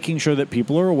just making sure that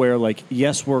people are aware, like,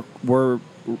 yes,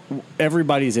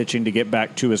 everybody's itching to get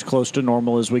back to as close to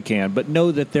normal as we can, but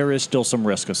know that there is still some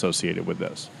risk associated with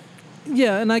this.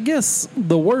 Yeah, and I guess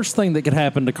the worst thing that could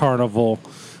happen to Carnival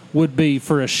would be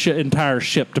for entire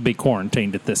ship to be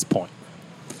quarantined at this point.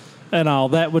 And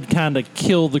that would kind of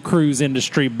kill the cruise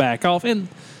industry back off. And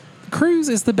cruise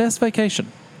is the best vacation.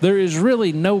 There is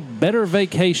really no better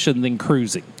vacation than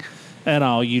cruising.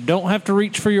 And you don't have to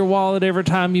reach for your wallet every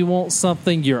time you want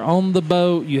something. You're on the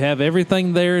boat. You have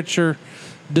everything there at your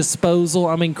disposal.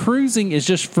 I mean, cruising is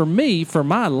just, for me, for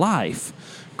my life,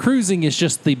 cruising is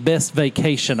just the best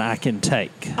vacation I can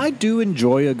take. I do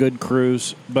enjoy a good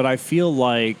cruise, but I feel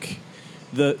like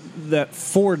that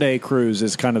 4-day cruise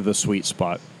is kind of the sweet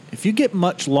spot. If you get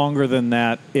much longer than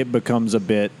that, it becomes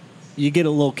you get a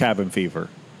little cabin fever.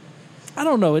 I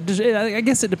don't know. I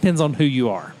guess it depends on who you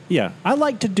are. Yeah, I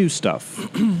like to do stuff.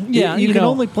 Yeah, you can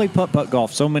only play putt-putt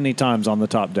golf so many times on the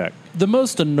top deck. The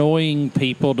most annoying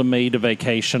people to me to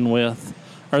vacation with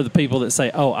are the people that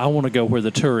say, "Oh, I want to go where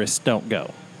the tourists don't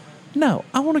go." No,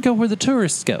 I want to go where the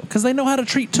tourists go because they know how to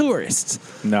treat tourists.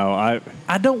 No,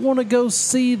 I don't want to go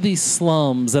see the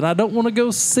slums, and I don't want to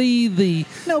go see the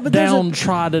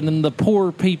downtrodden and the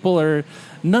poor people or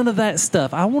none of that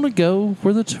stuff. I want to go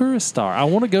where the tourists are. I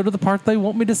want to go to the part they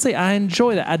want me to see. I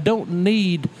enjoy that. I don't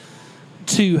need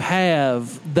to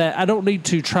have that. I don't need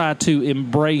to try to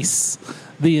embrace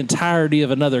the entirety of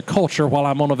another culture while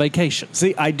I'm on a vacation.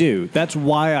 See, I do. That's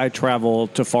why I travel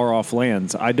to far off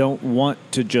lands. I don't want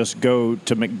to just go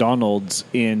to McDonald's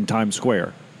in Times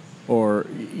Square, or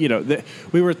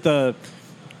we were at the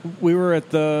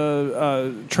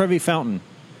Trevi Fountain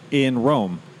in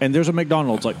Rome, and there's a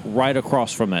McDonald's like right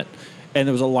across from it, and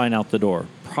there was a line out the door,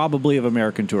 probably of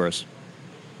American tourists.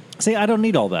 See, I don't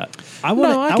need all that. I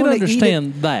can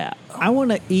understand that. I want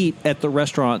to eat at the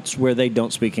restaurants where they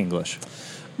don't speak English.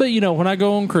 But, when I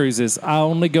go on cruises, I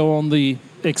only go on the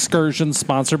excursions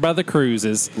sponsored by the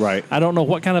cruises. Right. I don't know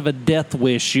what kind of a death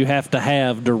wish you have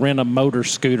to rent a motor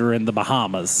scooter in the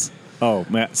Bahamas. Oh,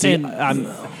 man. See,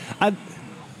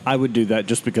 I would do that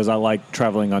just because I like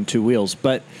traveling on two wheels.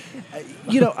 But,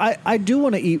 I do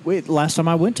want to eat. Last time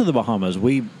I went to the Bahamas,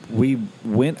 we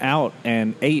went out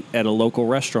and ate at a local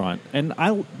restaurant, and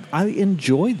I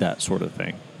enjoyed that sort of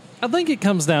thing. I think it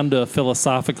comes down to a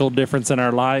philosophical difference in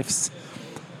our lives.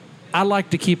 I like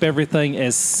to keep everything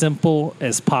as simple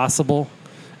as possible,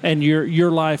 and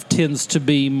your life tends to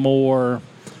be more,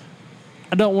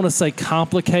 I don't want to say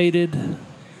complicated.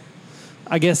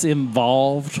 I guess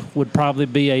involved would probably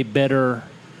be a better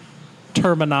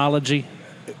terminology.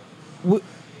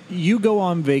 You go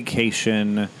on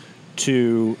vacation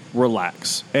to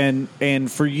relax, and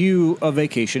for you, a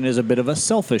vacation is a bit of a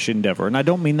selfish endeavor, and I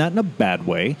don't mean that in a bad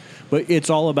way, but it's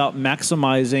all about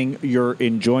maximizing your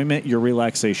enjoyment, your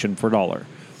relaxation for dollar.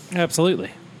 Absolutely.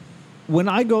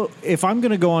 If I'm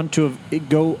going to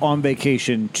go on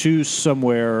vacation to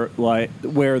somewhere like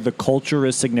where the culture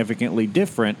is significantly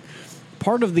different,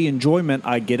 part of the enjoyment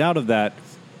I get out of that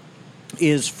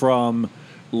is from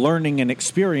learning and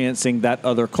experiencing that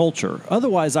other culture.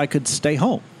 Otherwise, I could stay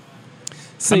home.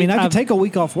 See, I could take a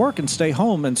week off work and stay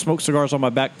home and smoke cigars on my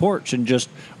back porch and just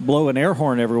blow an air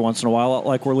horn every once in a while,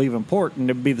 like we're leaving port, and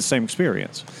it'd be the same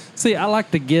experience. See, I like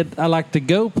to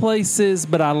go places,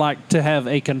 but I like to have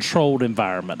a controlled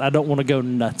environment. I don't want to go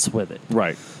nuts with it.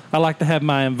 Right. I like to have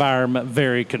my environment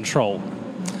very controlled.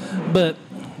 But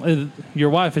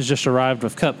your wife has just arrived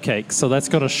with cupcakes, so that's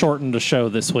going to shorten the show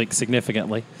this week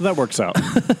significantly. That works out.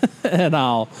 And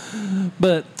all.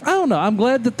 But I don't know. I'm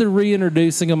glad that they're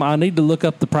reintroducing them. I need to look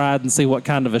up the Pride and see what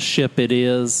kind of a ship it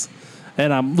is.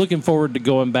 And I'm looking forward to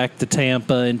going back to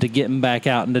Tampa and to getting back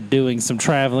out and to doing some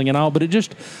traveling and all. But it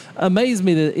just amazed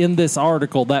me that in this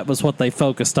article, that was what they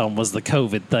focused on, was the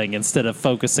COVID thing, instead of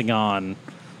focusing on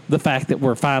the fact that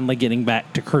we're finally getting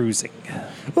back to cruising.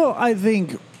 Well, I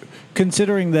think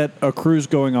considering that a cruise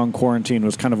going on quarantine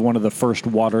was kind of one of the first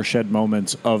watershed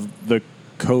moments of the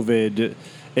COVID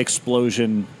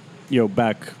explosion,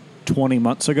 back 20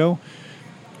 months ago,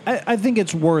 I think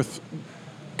it's worth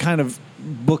kind of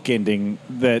bookending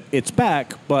that it's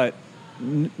back, but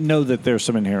know that there's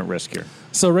some inherent risk here.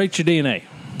 So rate your DNA.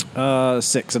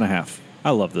 6.5.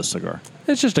 I love this cigar.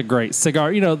 It's just a great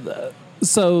cigar.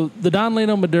 So the Don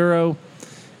Lino Maduro,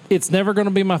 it's never going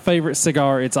to be my favorite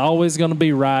cigar. It's always going to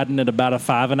be riding at about a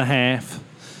 5.5.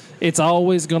 It's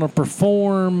always going to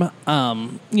perform.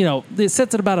 It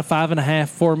sits at about a 5.5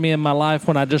 for me in my life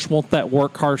when I just want that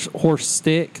workhorse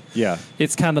stick. Yeah.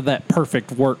 It's kind of that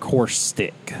perfect workhorse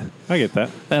stick. I get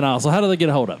that. And also, how do they get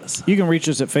a hold of us? You can reach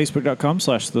us at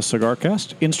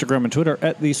facebook.com/thecigarcast, Instagram and Twitter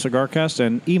 @thecigarcast,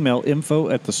 and email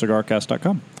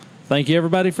info@thecigarcast.com. Thank you,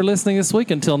 everybody, for listening this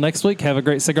week. Until next week, have a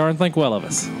great cigar and think well of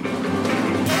us.